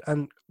Madrid,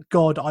 and,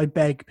 God, I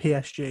beg,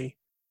 PSG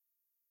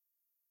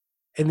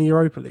in the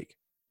Europa League?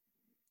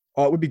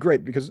 Oh, it would be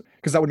great, because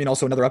that would mean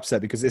also another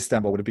upset, because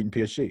Istanbul would have beaten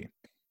PSG.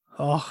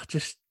 Oh,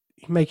 just,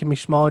 You're making me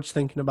smile just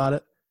thinking about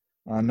it.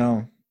 I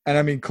know. And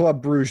I mean,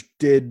 Club Brugge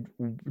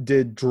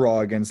did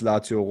draw against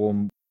Lazio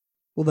Rome.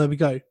 Well, there we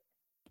go.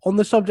 On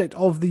the subject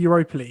of the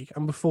Europa League,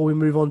 and before we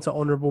move on to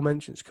honourable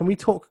mentions, can we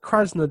talk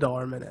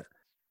Krasnodar a minute?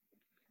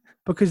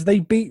 Because they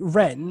beat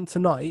Rennes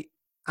tonight,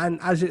 and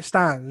as it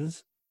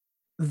stands,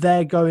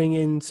 they're going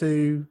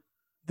into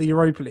the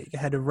Europa League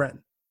ahead of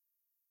Rennes.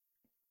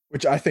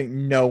 Which I think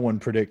no one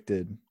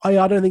predicted. I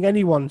don't think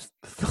anyone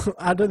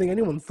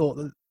thought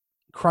that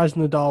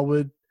Krasnodar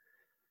would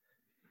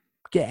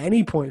get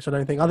any points. I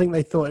don't think. I think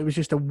they thought it was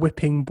just a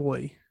whipping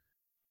boy.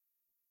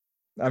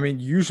 I mean,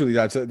 usually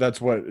that's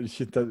what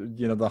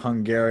the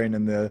Hungarian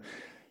and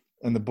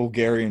the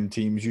Bulgarian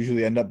teams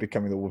usually end up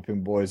becoming the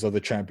whipping boys of the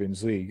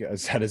Champions League,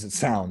 as sad as it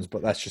sounds,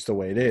 but that's just the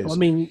way it is. Well, I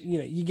mean,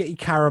 you get your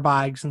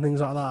Carabags and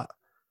things like that.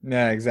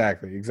 Yeah,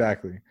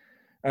 exactly.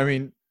 I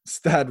mean,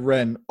 Stade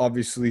Rennes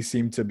obviously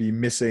seem to be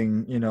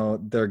missing,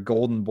 their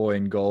golden boy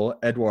in goal,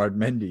 Edouard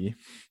Mendy,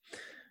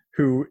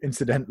 who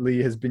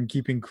incidentally has been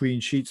keeping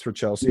clean sheets for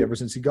Chelsea ever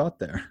since he got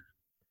there.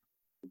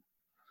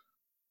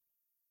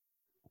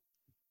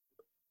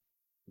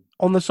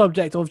 On the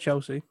subject of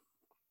Chelsea,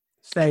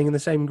 staying in the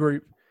same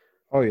group.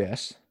 Oh,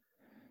 yes.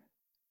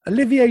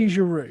 Olivier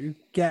Giroud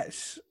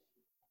gets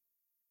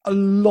a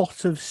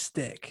lot of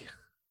stick.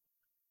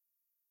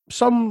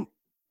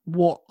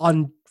 Somewhat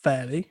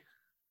unfairly.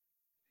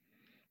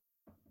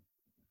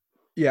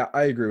 Yeah,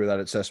 I agree with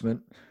that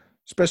assessment,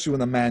 especially when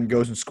the man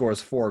goes and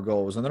scores 4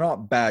 goals. And they're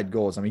not bad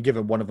goals. I mean,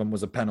 given one of them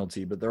was a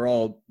penalty, but they're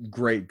all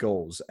great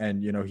goals.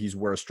 And, he's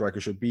where a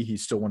striker should be.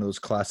 He's still one of those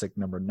classic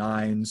number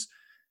 9s.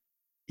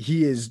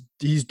 He's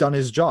done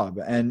his job.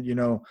 And,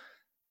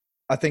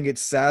 I think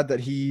it's sad that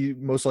he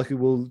most likely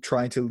will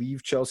try to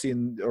leave Chelsea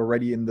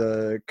already in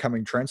the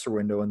coming transfer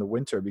window in the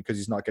winter because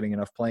he's not getting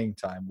enough playing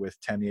time with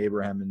Tammy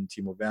Abraham and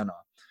Timo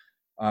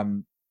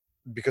Werner.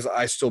 Because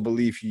I still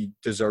believe he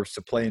deserves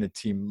to play in a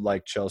team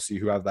like Chelsea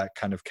who have that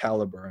kind of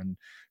caliber and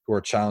who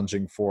are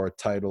challenging for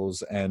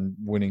titles and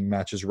winning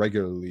matches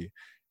regularly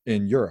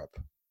in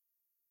Europe.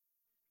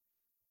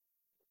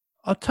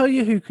 I'll tell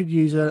you who could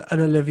use an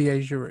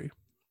Olivier Giroud.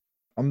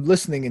 I'm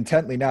listening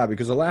intently now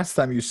because the last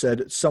time you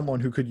said someone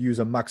who could use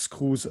a Max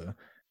Kruse,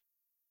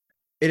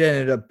 it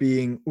ended up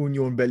being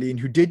Union Berlin,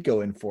 who did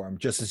go in for him,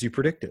 just as you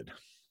predicted.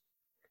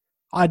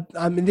 I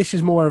mean, this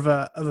is more of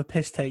a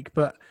piss take,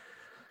 but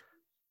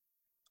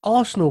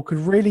Arsenal could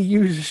really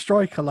use a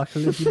striker like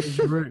Olivier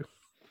Giroud.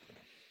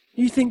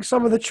 You think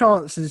some of the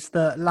chances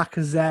that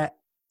Lacazette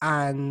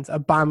and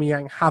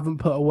Aubameyang haven't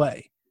put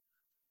away?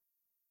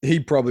 He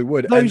probably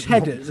would. Those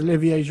headers,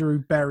 Olivier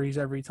Giroud buries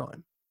every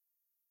time.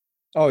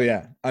 Oh,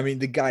 yeah. I mean,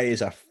 the guy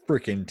is a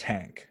freaking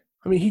tank.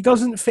 I mean, he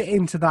doesn't fit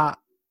into that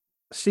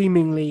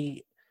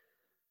seemingly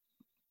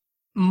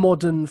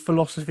modern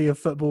philosophy of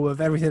football of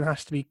everything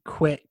has to be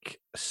quick,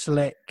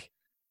 slick,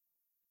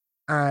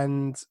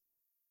 and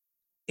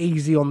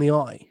easy on the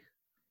eye.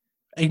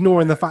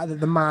 Ignoring the fact that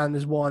the man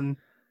has won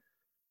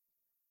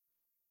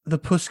the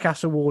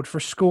Puskas Award for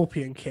a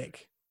scorpion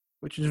kick,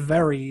 which is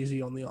very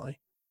easy on the eye.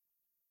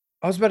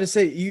 I was about to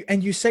say,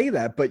 you say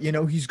that, but,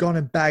 he's gone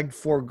and bagged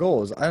 4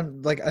 goals. I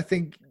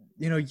think,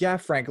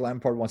 Frank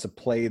Lampard wants to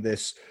play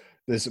this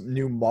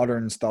new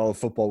modern style of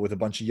football with a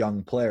bunch of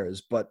young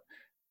players, but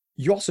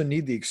you also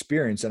need the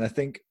experience. And I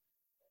think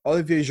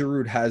Olivier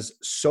Giroud has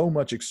so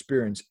much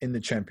experience in the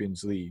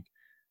Champions League,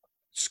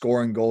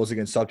 scoring goals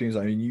against top teams.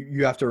 I mean,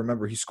 you have to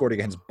remember he scored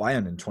against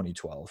Bayern in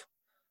 2012.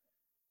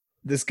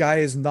 This guy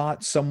is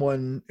not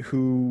someone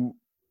who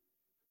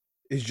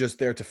is just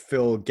there to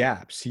fill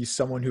gaps. He's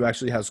someone who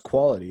actually has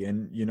quality.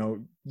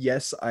 And,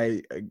 yes,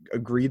 I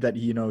agree that,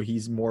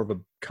 he's more of a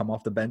come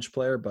off the bench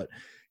player, but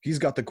he's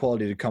got the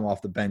quality to come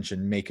off the bench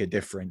and make a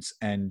difference.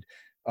 And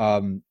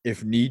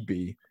if need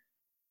be,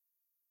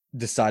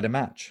 decide a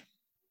match.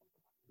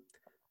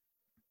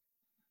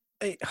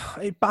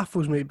 It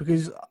baffles me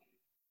because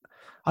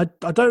I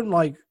don't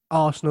like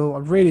Arsenal. I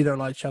really don't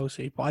like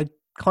Chelsea, but I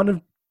kind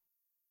of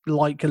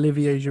like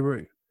Olivier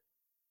Giroud.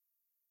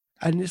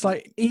 And it's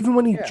like, even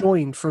when he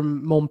joined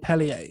from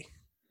Montpellier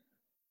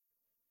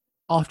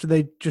after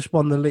they just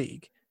won the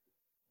league,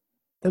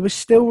 there was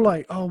still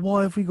like, oh,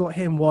 why have we got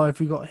him? Why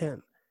have we got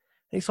him?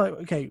 It's like,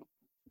 okay,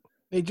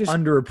 it just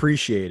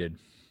underappreciated.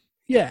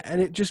 Yeah, and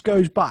it just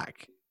goes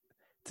back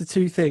to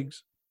 2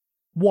 things.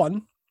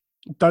 1,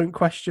 don't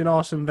question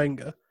Arsene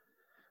Wenger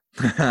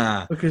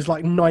because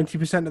like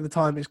 90% of the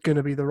time it's going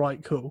to be the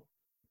right call.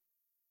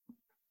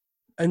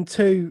 And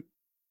 2,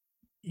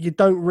 you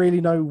don't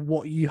really know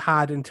what you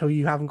had until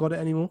you haven't got it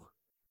anymore.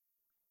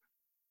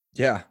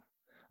 Yeah.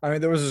 I mean,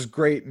 there was this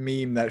great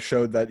meme that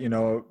showed that,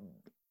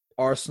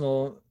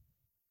 Arsenal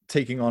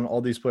taking on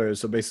all these players.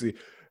 So basically,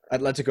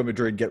 Atletico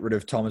Madrid get rid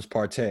of Thomas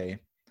Partey,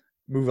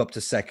 move up to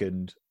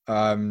second.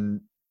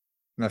 And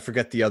I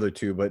forget the other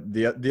 2, but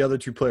the other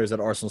 2 players that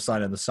Arsenal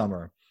signed in the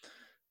summer,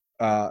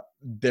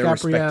 their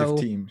respective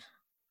teams.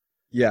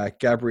 Yeah,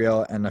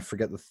 Gabriel, and I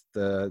forget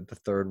the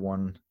third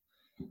one.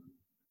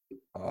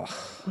 Oh,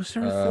 was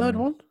there a third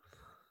one?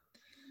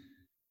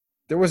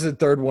 There was a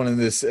third one in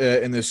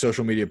this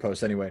social media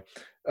post. Anyway,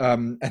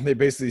 And they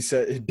basically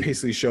said it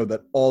basically showed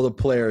that all the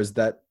players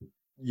that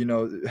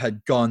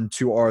had gone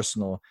to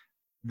Arsenal,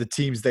 the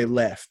teams they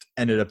left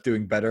ended up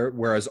doing better,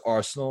 whereas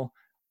Arsenal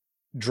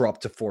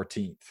dropped to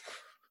 14th,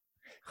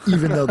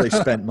 even though they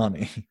spent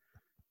money.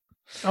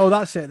 Oh,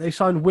 that's it. They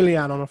signed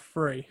Willian on a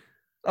free.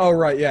 Oh,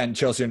 right, yeah, and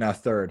Chelsea are now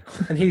third.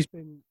 And he's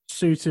been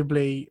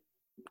suitably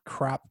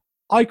crap.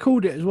 I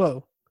called it as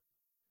well.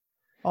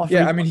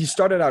 Yeah, I mean, he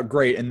started out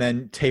great and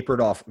then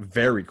tapered off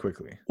very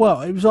quickly.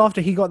 Well, it was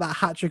after he got that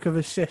hat-trick of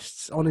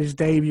assists on his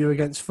debut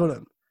against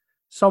Fulham.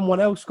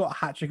 Someone else got a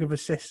hat-trick of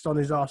assists on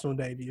his Arsenal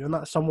debut, and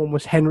that someone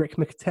was Henrik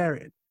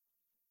Mkhitaryan.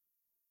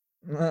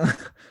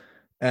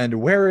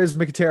 And where is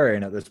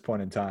Mkhitaryan at this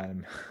point in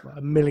time?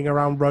 Milling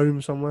around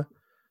Rome somewhere.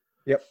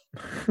 Yep.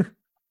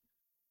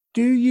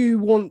 Do you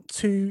want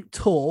to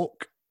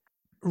talk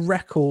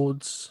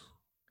records?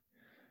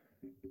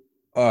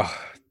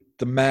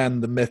 The man,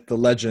 the myth, the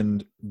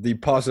legend, the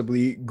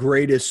possibly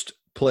greatest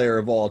player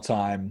of all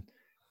time,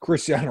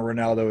 Cristiano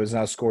Ronaldo, has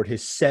now scored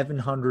his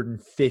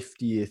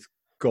 750th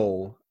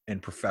goal in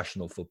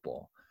professional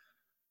football.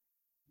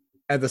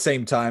 At the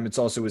same time, it's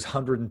also his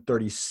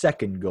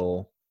 132nd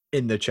goal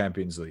in the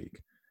Champions League.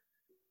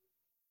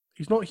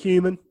 He's not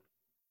human.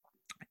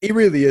 He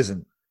really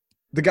isn't.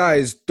 The guy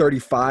is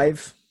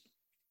 35.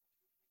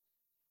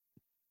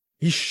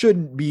 He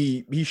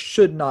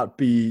should not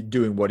be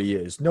doing what he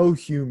is. No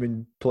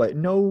human play,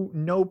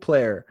 no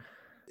player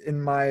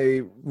in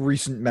my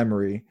recent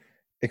memory,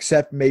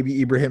 except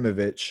maybe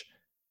Ibrahimovic,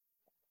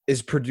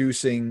 is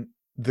producing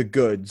the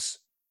goods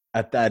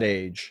at that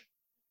age.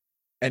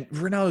 And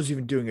Ronaldo's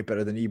even doing it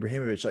better than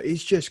Ibrahimovic. Like,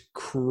 it's just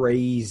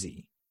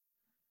crazy.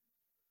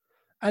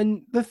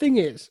 And the thing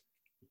is,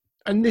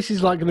 and this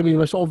is like going to be the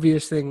most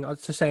obvious thing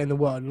to say in the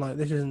world, like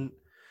this isn't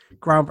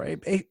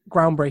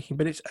groundbreaking,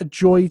 but it's a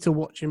joy to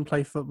watch him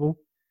play football.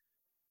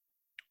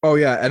 Oh,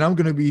 yeah, and I'm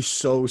going to be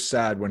so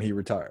sad when he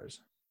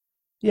retires.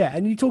 Yeah,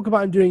 and you talk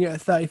about him doing it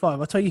at 35.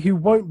 I'll tell you who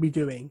won't be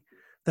doing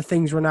the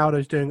things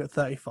Ronaldo's doing at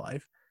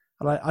 35.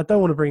 And I don't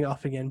want to bring it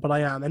up again, but I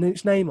am. And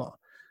it's Neymar,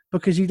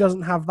 because he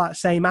doesn't have that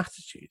same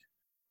attitude.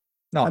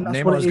 No, and that's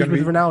Neymar's what it is going to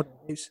with be... Ronaldo.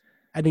 It's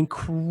an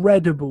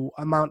incredible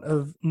amount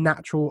of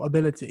natural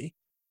ability.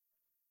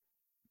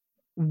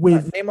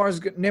 Neymar's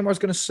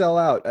going to sell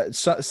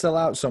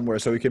out somewhere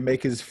so he can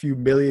make his few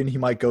million. He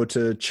might go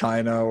to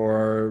China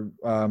or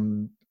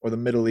the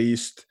Middle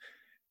East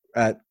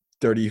at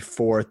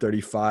 34,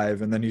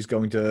 35, and then he's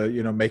going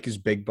to make his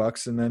big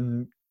bucks and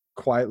then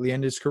quietly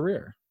end his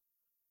career.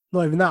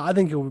 Not even that. I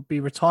think he'll be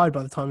retired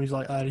by the time he's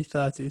like early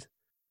 30s.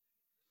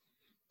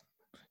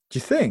 Do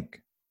you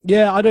think?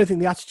 Yeah, I don't think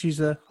the attitude's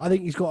there. I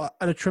think he's got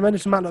a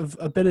tremendous amount of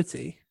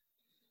ability,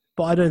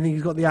 but I don't think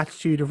he's got the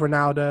attitude of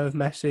Ronaldo, of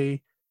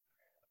Messi,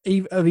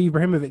 of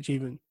Ibrahimovic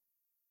even.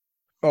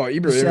 Oh,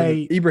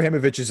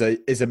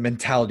 Ibrahimovic is a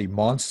mentality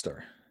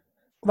monster.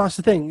 That's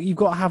the thing. You've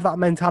got to have that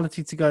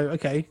mentality to go,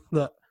 okay,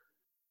 look,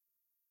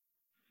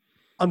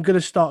 I'm going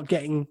to start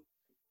getting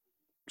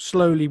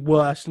slowly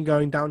worse and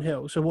going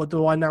downhill. So what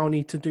do I now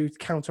need to do to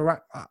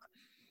counteract that?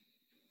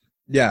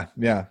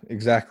 Yeah,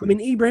 exactly. I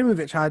mean,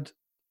 Ibrahimovic had,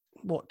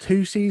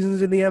 2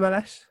 seasons in the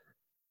MLS?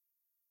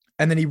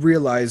 And then he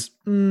realized,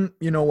 you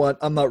know what?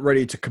 I'm not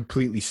ready to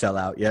completely sell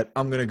out yet.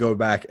 I'm going to go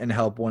back and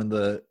help one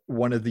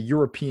of the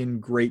European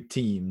great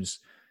teams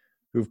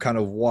who've kind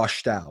of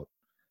washed out,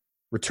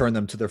 return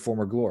them to their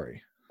former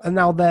glory. And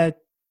now they're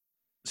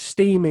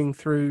steaming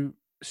through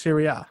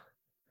Serie A.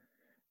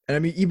 And I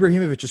mean,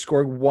 Ibrahimovic is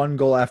scoring one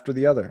goal after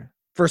the other.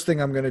 First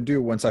thing I'm going to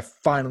do once I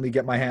finally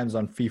get my hands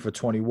on FIFA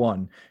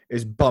 21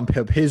 is bump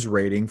up his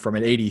rating from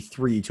an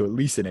 83 to at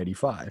least an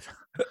 85.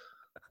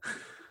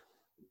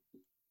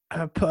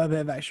 Put a bit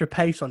of extra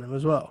pace on him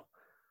as well.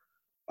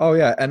 Oh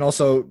yeah, and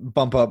also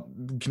bump up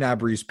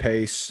Gnabry's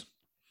pace,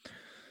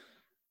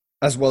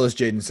 as well as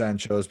Jadon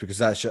Sancho's,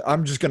 because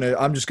I'm just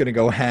gonna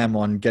go ham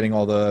on getting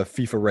all the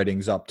FIFA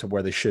ratings up to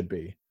where they should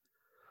be.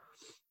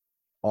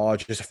 Oh,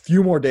 just a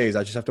few more days.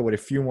 I just have to wait a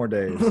few more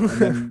days,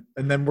 and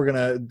then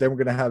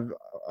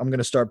I'm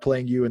gonna start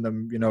playing you, and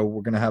then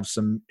we're gonna have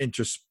some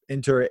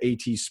inter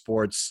AT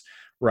sports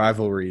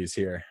rivalries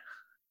here.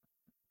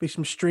 Be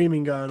some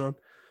streaming going on.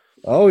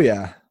 Oh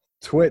yeah.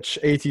 Twitch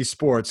AT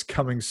Sports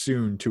coming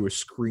soon to a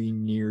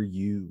screen near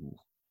you.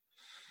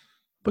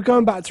 But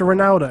going back to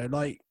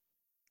Ronaldo,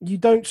 you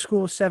don't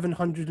score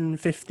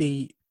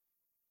 750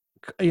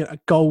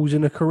 goals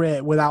in a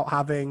career without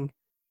having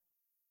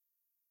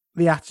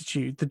the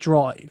attitude, the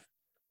drive.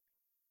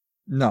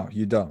 No,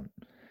 you don't.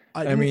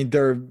 I mean,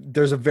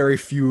 there's a very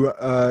few.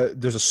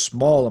 There's a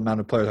small amount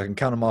of players I can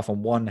count them off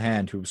on one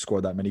hand who've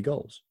scored that many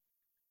goals.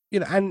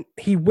 And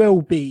he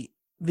will beat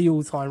the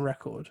all-time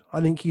record. I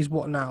think he's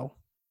what now?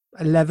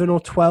 11 or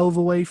 12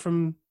 away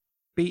from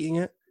beating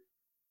it.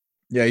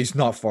 Yeah, he's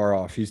not far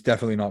off. He's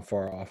definitely not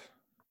far off.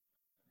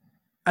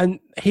 And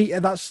he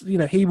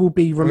will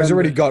be remembered. He's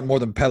already got more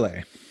than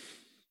Pele.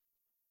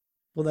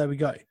 Well, there we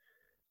go.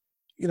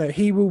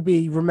 He will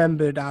be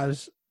remembered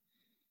as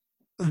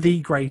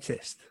the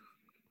greatest.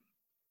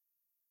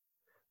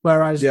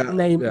 Whereas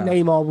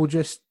Neymar will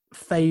just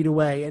fade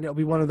away, and it'll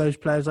be one of those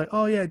players like,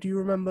 oh yeah, do you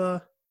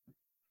remember?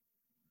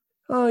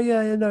 Oh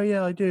yeah, no,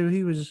 yeah, I do.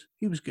 He was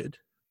good.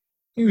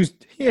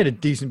 He had a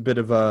decent bit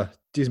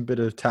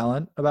of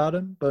talent about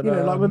him, but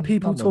Like when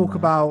people not more than talk that.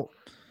 about,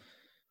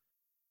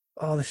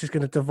 oh, this is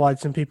going to divide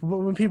some people, but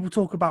when people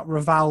talk about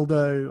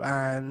Rivaldo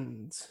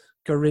and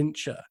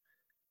Garincha,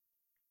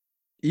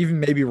 Even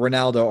maybe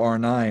Ronaldo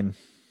R9.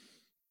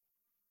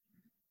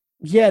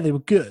 yeah, they were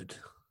good,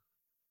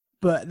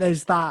 but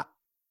there's that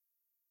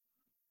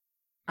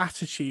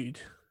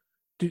attitude.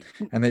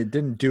 And they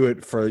didn't do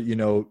it for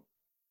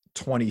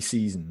 20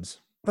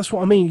 seasons. That's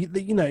what I mean.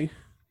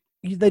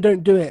 They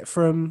don't do it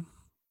for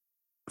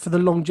the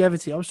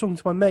longevity. I was talking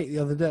to my mate the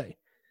other day.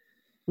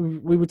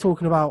 We were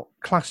talking about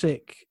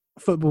classic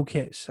football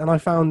kits, and I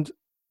found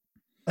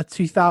a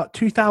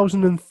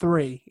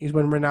 2003 is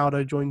when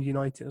Ronaldo joined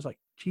United. I was like,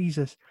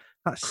 Jesus,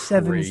 that's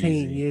 17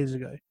 Crazy. years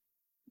ago.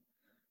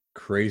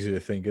 Crazy to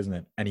think, isn't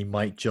it? And he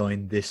might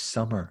join this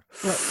summer.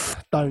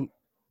 Don't.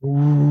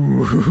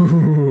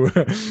 Ooh.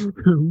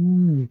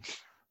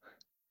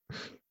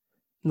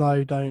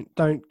 No, don't.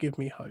 Don't give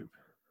me hope.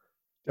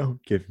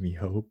 Don't give me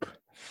hope.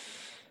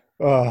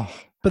 Oh.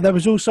 But there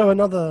was also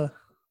another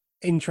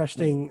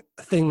interesting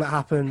thing that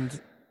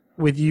happened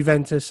with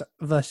Juventus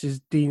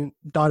versus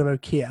Dynamo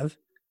Kiev.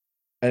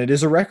 And it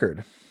is a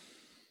record.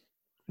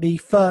 The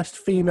first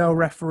female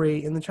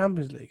referee in the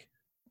Champions League.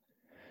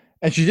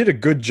 And she did a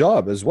good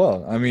job as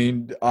well. I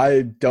mean,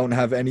 I don't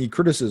have any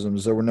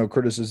criticisms. There were no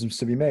criticisms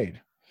to be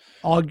made.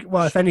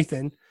 Well, if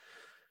anything,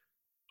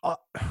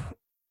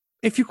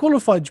 if you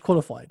qualified, you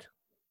qualified.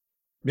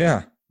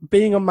 Yeah.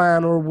 Being a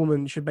man or a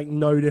woman should make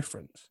no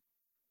difference.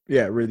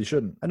 Yeah, it really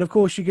shouldn't. And of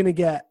course, you're going to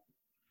get,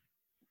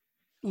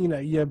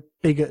 your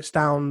bigots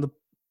down the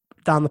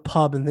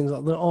pub and things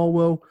like that. Oh,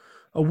 well,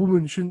 a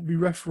woman shouldn't be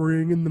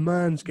refereeing in the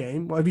man's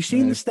game. Well, have you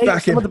seen the state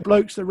of some of the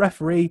blokes that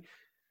referee?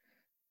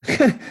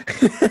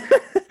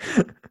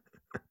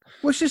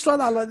 Well, it's just like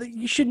that. Like,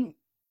 you shouldn't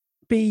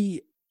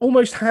be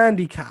almost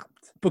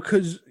handicapped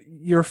because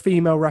you're a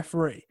female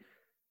referee.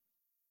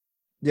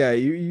 Yeah,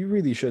 you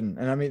really shouldn't.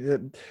 And I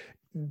mean,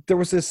 there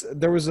was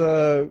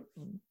a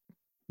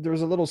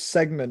little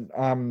segment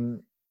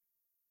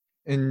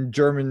in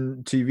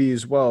German TV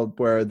as well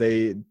where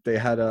they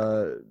had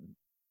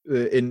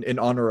in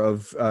honor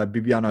of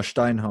Bibiana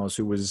Steinhaus,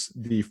 who was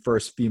the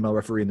first female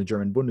referee in the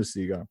German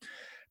Bundesliga,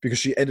 because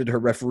she ended her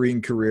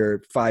refereeing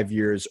career 5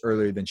 years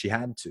earlier than she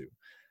had to.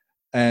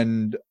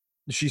 And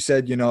she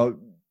said,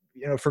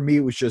 for me,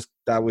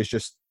 that was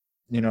just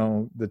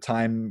the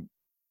time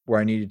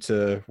where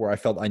I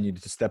felt I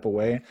needed to step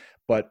away.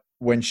 But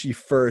when she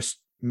first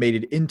made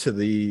it into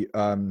the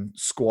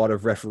squad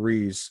of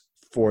referees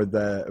for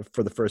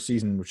the first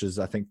season, which is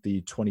I think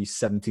the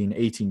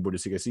 2017-18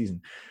 Bundesliga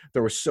season,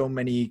 there were so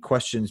many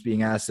questions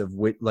being asked of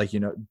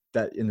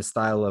that in the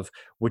style of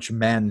which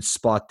man's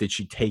spot did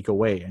she take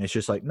away, and it's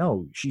just like,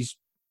 no, she's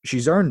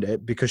earned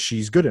it because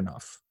she's good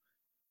enough.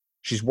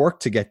 She's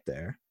worked to get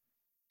there.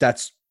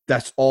 That's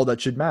all that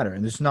should matter.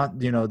 And it's not,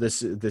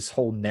 this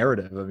whole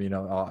narrative of,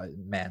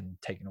 man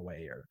taken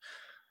away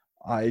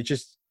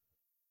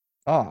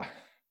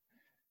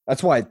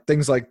that's why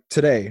things like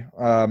today,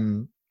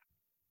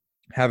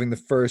 having the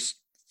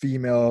first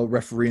female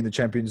referee in the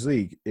Champions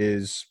League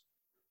is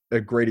a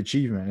great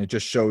achievement. It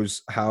just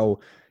shows how,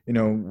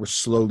 we're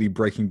slowly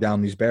breaking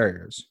down these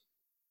barriers.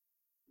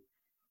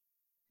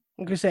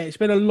 Like I say, it's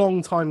been a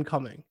long time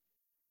coming.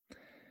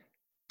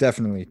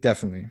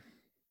 Definitely.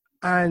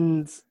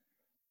 And,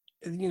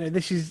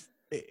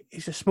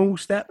 it's a small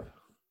step,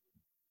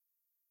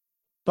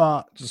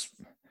 but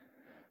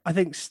I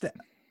think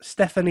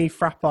Stephanie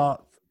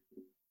Frappart,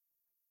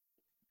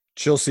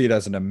 she'll see it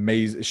as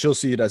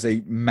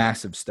a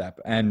massive step.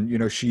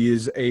 And, she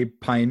is a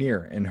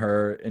pioneer in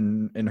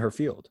her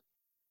field.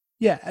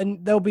 Yeah.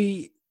 And there'll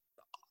be,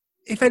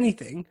 if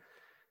anything,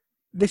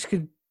 this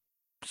could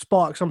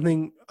spark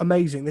something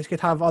amazing. This could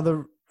have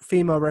other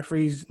female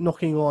referees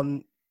knocking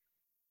on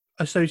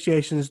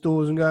associations'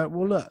 doors and go,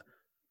 well, look,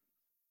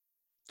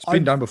 it's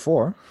been done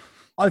before.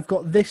 I've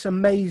got this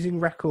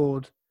amazing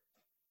record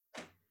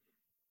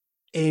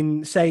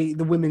in, say,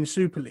 the Women's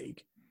Super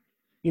League.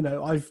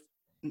 I've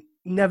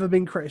never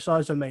been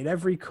criticised. I've made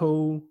every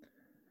call.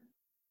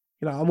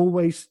 I'm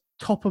always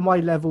top of my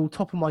level,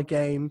 top of my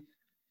game.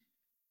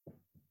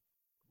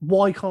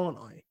 Why can't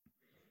I?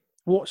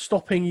 What's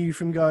stopping you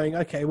from going,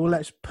 okay, well,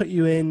 let's put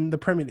you in the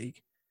Premier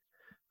League?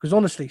 Because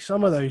honestly,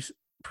 some of those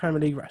Premier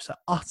League refs are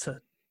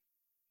utter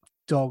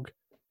dog.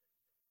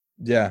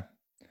 Yeah,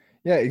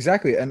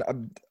 exactly. And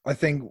I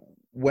think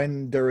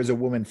when there is a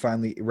woman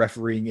finally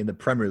refereeing in the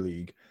Premier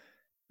League,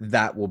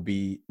 that will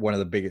be one of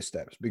the biggest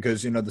steps,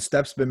 because the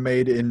steps been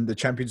made in the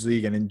Champions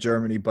League and in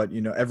Germany, but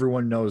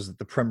everyone knows that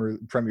the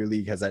Premier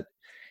League has that,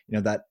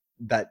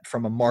 that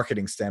from a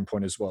marketing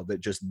standpoint as well, that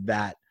just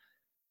that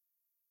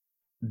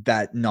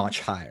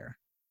notch higher.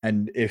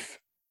 And if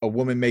a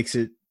woman makes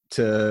it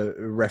to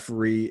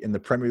referee in the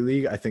Premier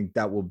League, I think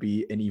that will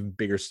be an even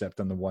bigger step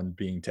than the one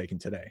being taken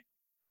today.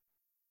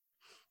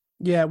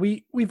 Yeah,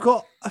 we've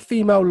got a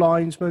female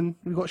linesman.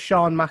 We've got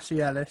Sian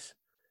Massey Ellis.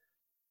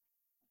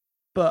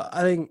 But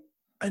I think,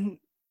 and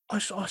I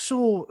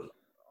saw,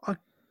 I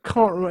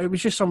can't remember, it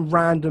was just some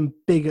random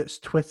bigot's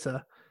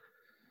Twitter.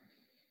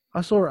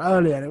 I saw it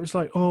earlier and it was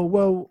like, oh,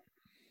 well,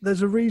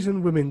 there's a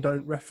reason women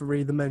don't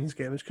referee the men's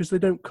games because they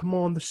don't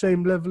command the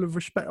same level of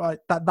respect. Like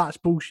that's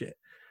bullshit.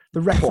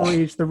 The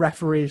referee is the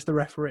referee is the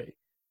referee.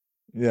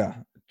 Yeah.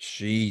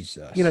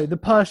 Jesus. You know, the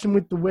person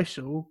with the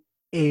whistle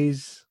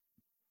is,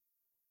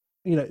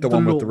 you know, the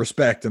one law. with the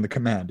respect and the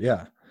command.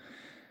 Yeah.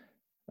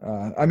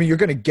 I mean, you're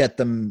going to get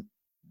them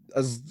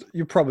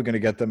you're probably going to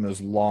get them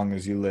as long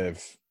as you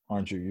live,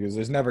 aren't you? Because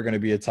there's never going to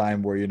be a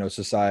time where, you know,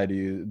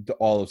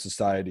 all of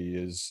society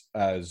is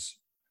as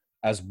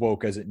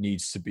woke as it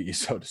needs to be,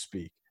 so to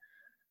speak.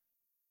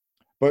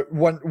 But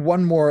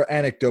one more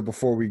anecdote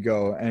before we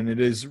go, and it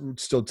is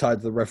still tied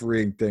to the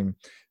refereeing thing.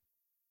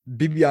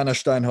 Bibiana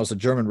Steinhaus, a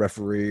German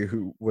referee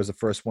who was the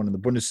first one in the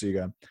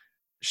Bundesliga,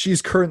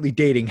 she's currently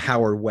dating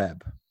Howard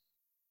Webb.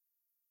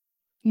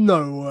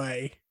 No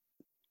way.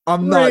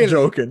 I'm not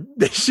joking.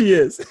 She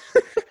is.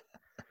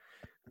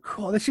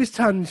 God, this just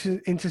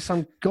turned into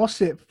some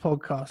gossip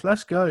podcast.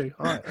 Let's go.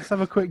 All right, let's have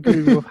a quick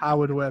Google of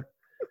Howard Webb.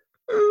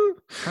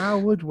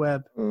 Howard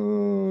Webb.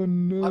 Oh,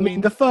 no. I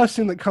mean, the first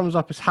thing that comes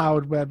up is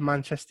Howard Webb,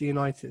 Manchester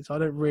United. So I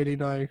don't really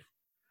know.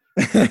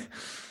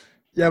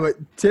 Yeah, but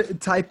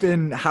type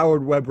in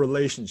Howard Webb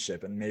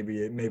relationship and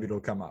maybe it'll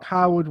come up.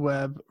 Howard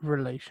Webb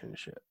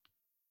relationship.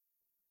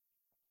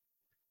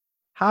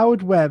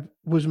 Howard Webb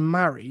was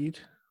married,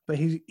 but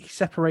he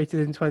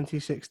separated in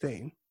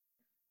 2016.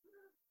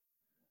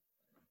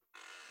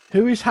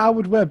 Who is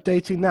Howard Webb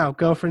dating now?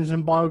 Girlfriends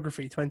and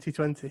biography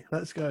 2020.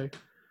 Let's go.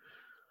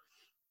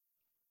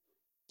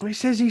 He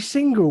says he's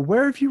single.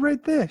 Where have you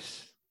read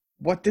this?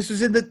 What?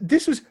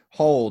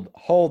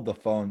 Hold the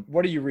phone.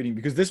 What are you reading?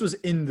 Because this was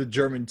in the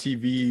German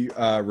TV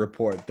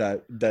report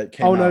that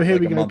came out. Oh no, here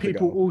like we a go. month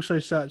People ago. also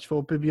search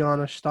for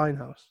Bibiana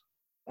Steinhaus.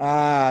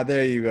 Ah,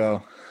 there you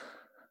go.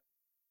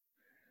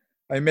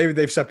 I mean, maybe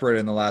they've separated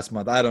in the last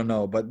month. I don't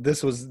know, but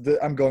this was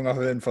I'm going off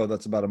of info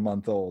that's about a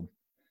month old,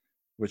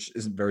 which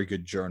isn't very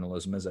good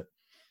journalism, is it?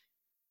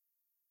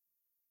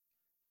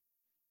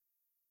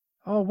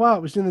 Oh wow,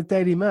 it was in the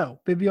Daily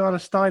Mail. Bibiana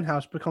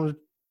Steinhaus becomes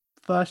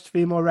first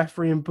female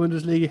referee in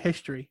Bundesliga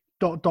history. ...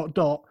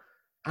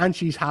 And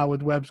she's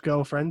Howard Webb's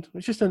girlfriend.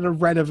 It's just an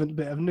irrelevant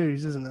bit of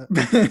news, isn't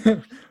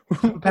it?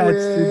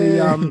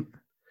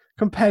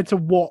 Compared to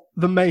what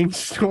the main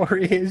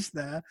story is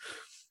there.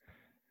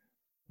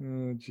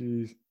 Oh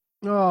jeez.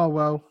 Oh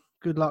well,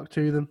 good luck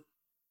to them.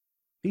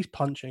 He's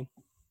punching.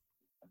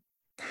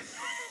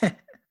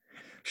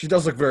 She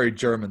does look very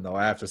German, though.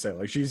 I have to say,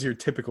 like she's your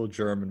typical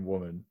German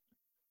woman.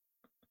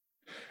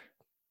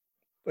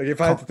 Like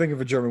if I had to think of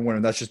a German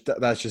woman, that's just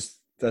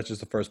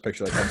the first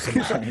picture that comes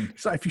to mind.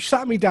 So if you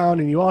sat me down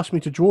and you asked me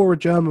to draw a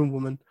German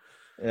woman,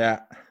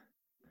 yeah,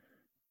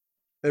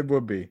 it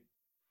would be.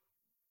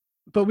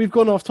 But we've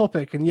gone off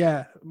topic, and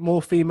yeah,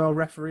 more female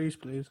referees,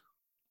 please.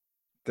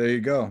 There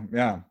you go.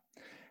 Yeah,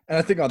 and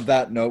I think on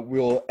that note,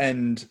 we'll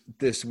end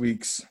this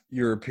week's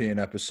European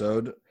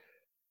episode.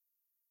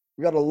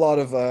 We got a lot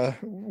of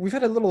we've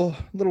had a little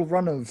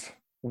run of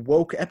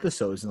woke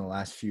episodes in the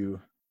last few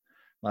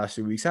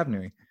weeks, haven't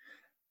we?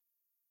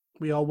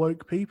 We are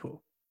woke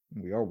people.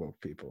 We are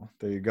woke people.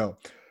 There you go.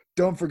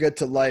 Don't forget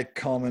to like,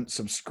 comment,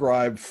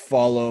 subscribe,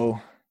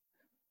 follow.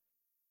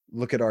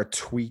 Look at our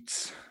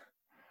tweets.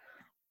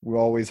 We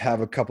always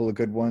have a couple of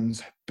good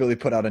ones. Billy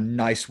put out a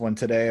nice one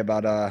today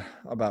about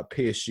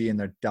PSG and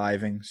their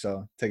diving.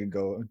 So take a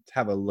go,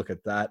 have a look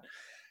at that.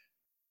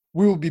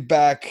 We will be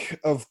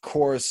back, of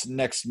course,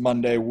 next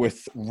Monday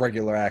with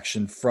regular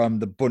action from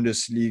the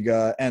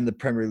Bundesliga and the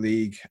Premier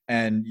League.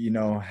 And, you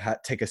know,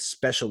 take a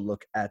special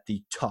look at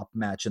the top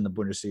match in the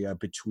Bundesliga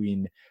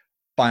between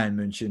Bayern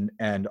München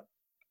and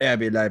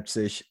RB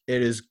Leipzig.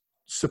 It is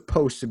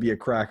supposed to be a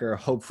cracker.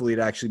 Hopefully it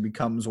actually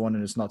becomes one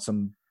and it's not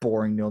some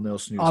boring 0-0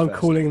 snooze I'm fest.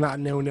 calling that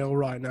 0-0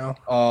 right now.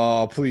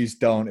 Oh, please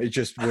don't. It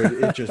just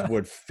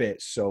would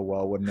fit so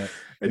well, wouldn't it?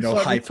 It's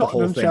like hype the the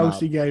whole thing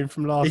Chelsea up. game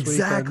from last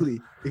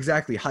weekend.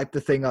 Exactly. Hype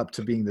the thing up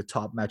to being the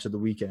top match of the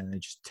weekend, and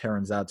it just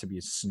turns out to be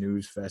a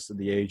snooze fest of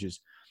the ages.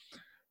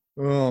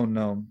 Oh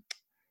no.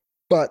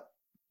 But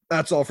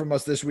that's all from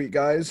us this week,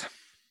 guys.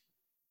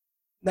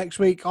 Next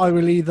week, I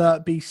will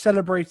either be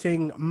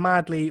celebrating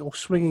madly or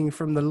swinging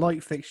from the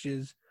light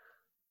fixtures.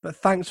 But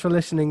thanks for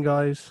listening,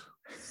 guys.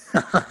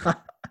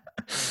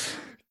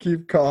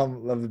 Keep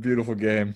calm. Love the beautiful game.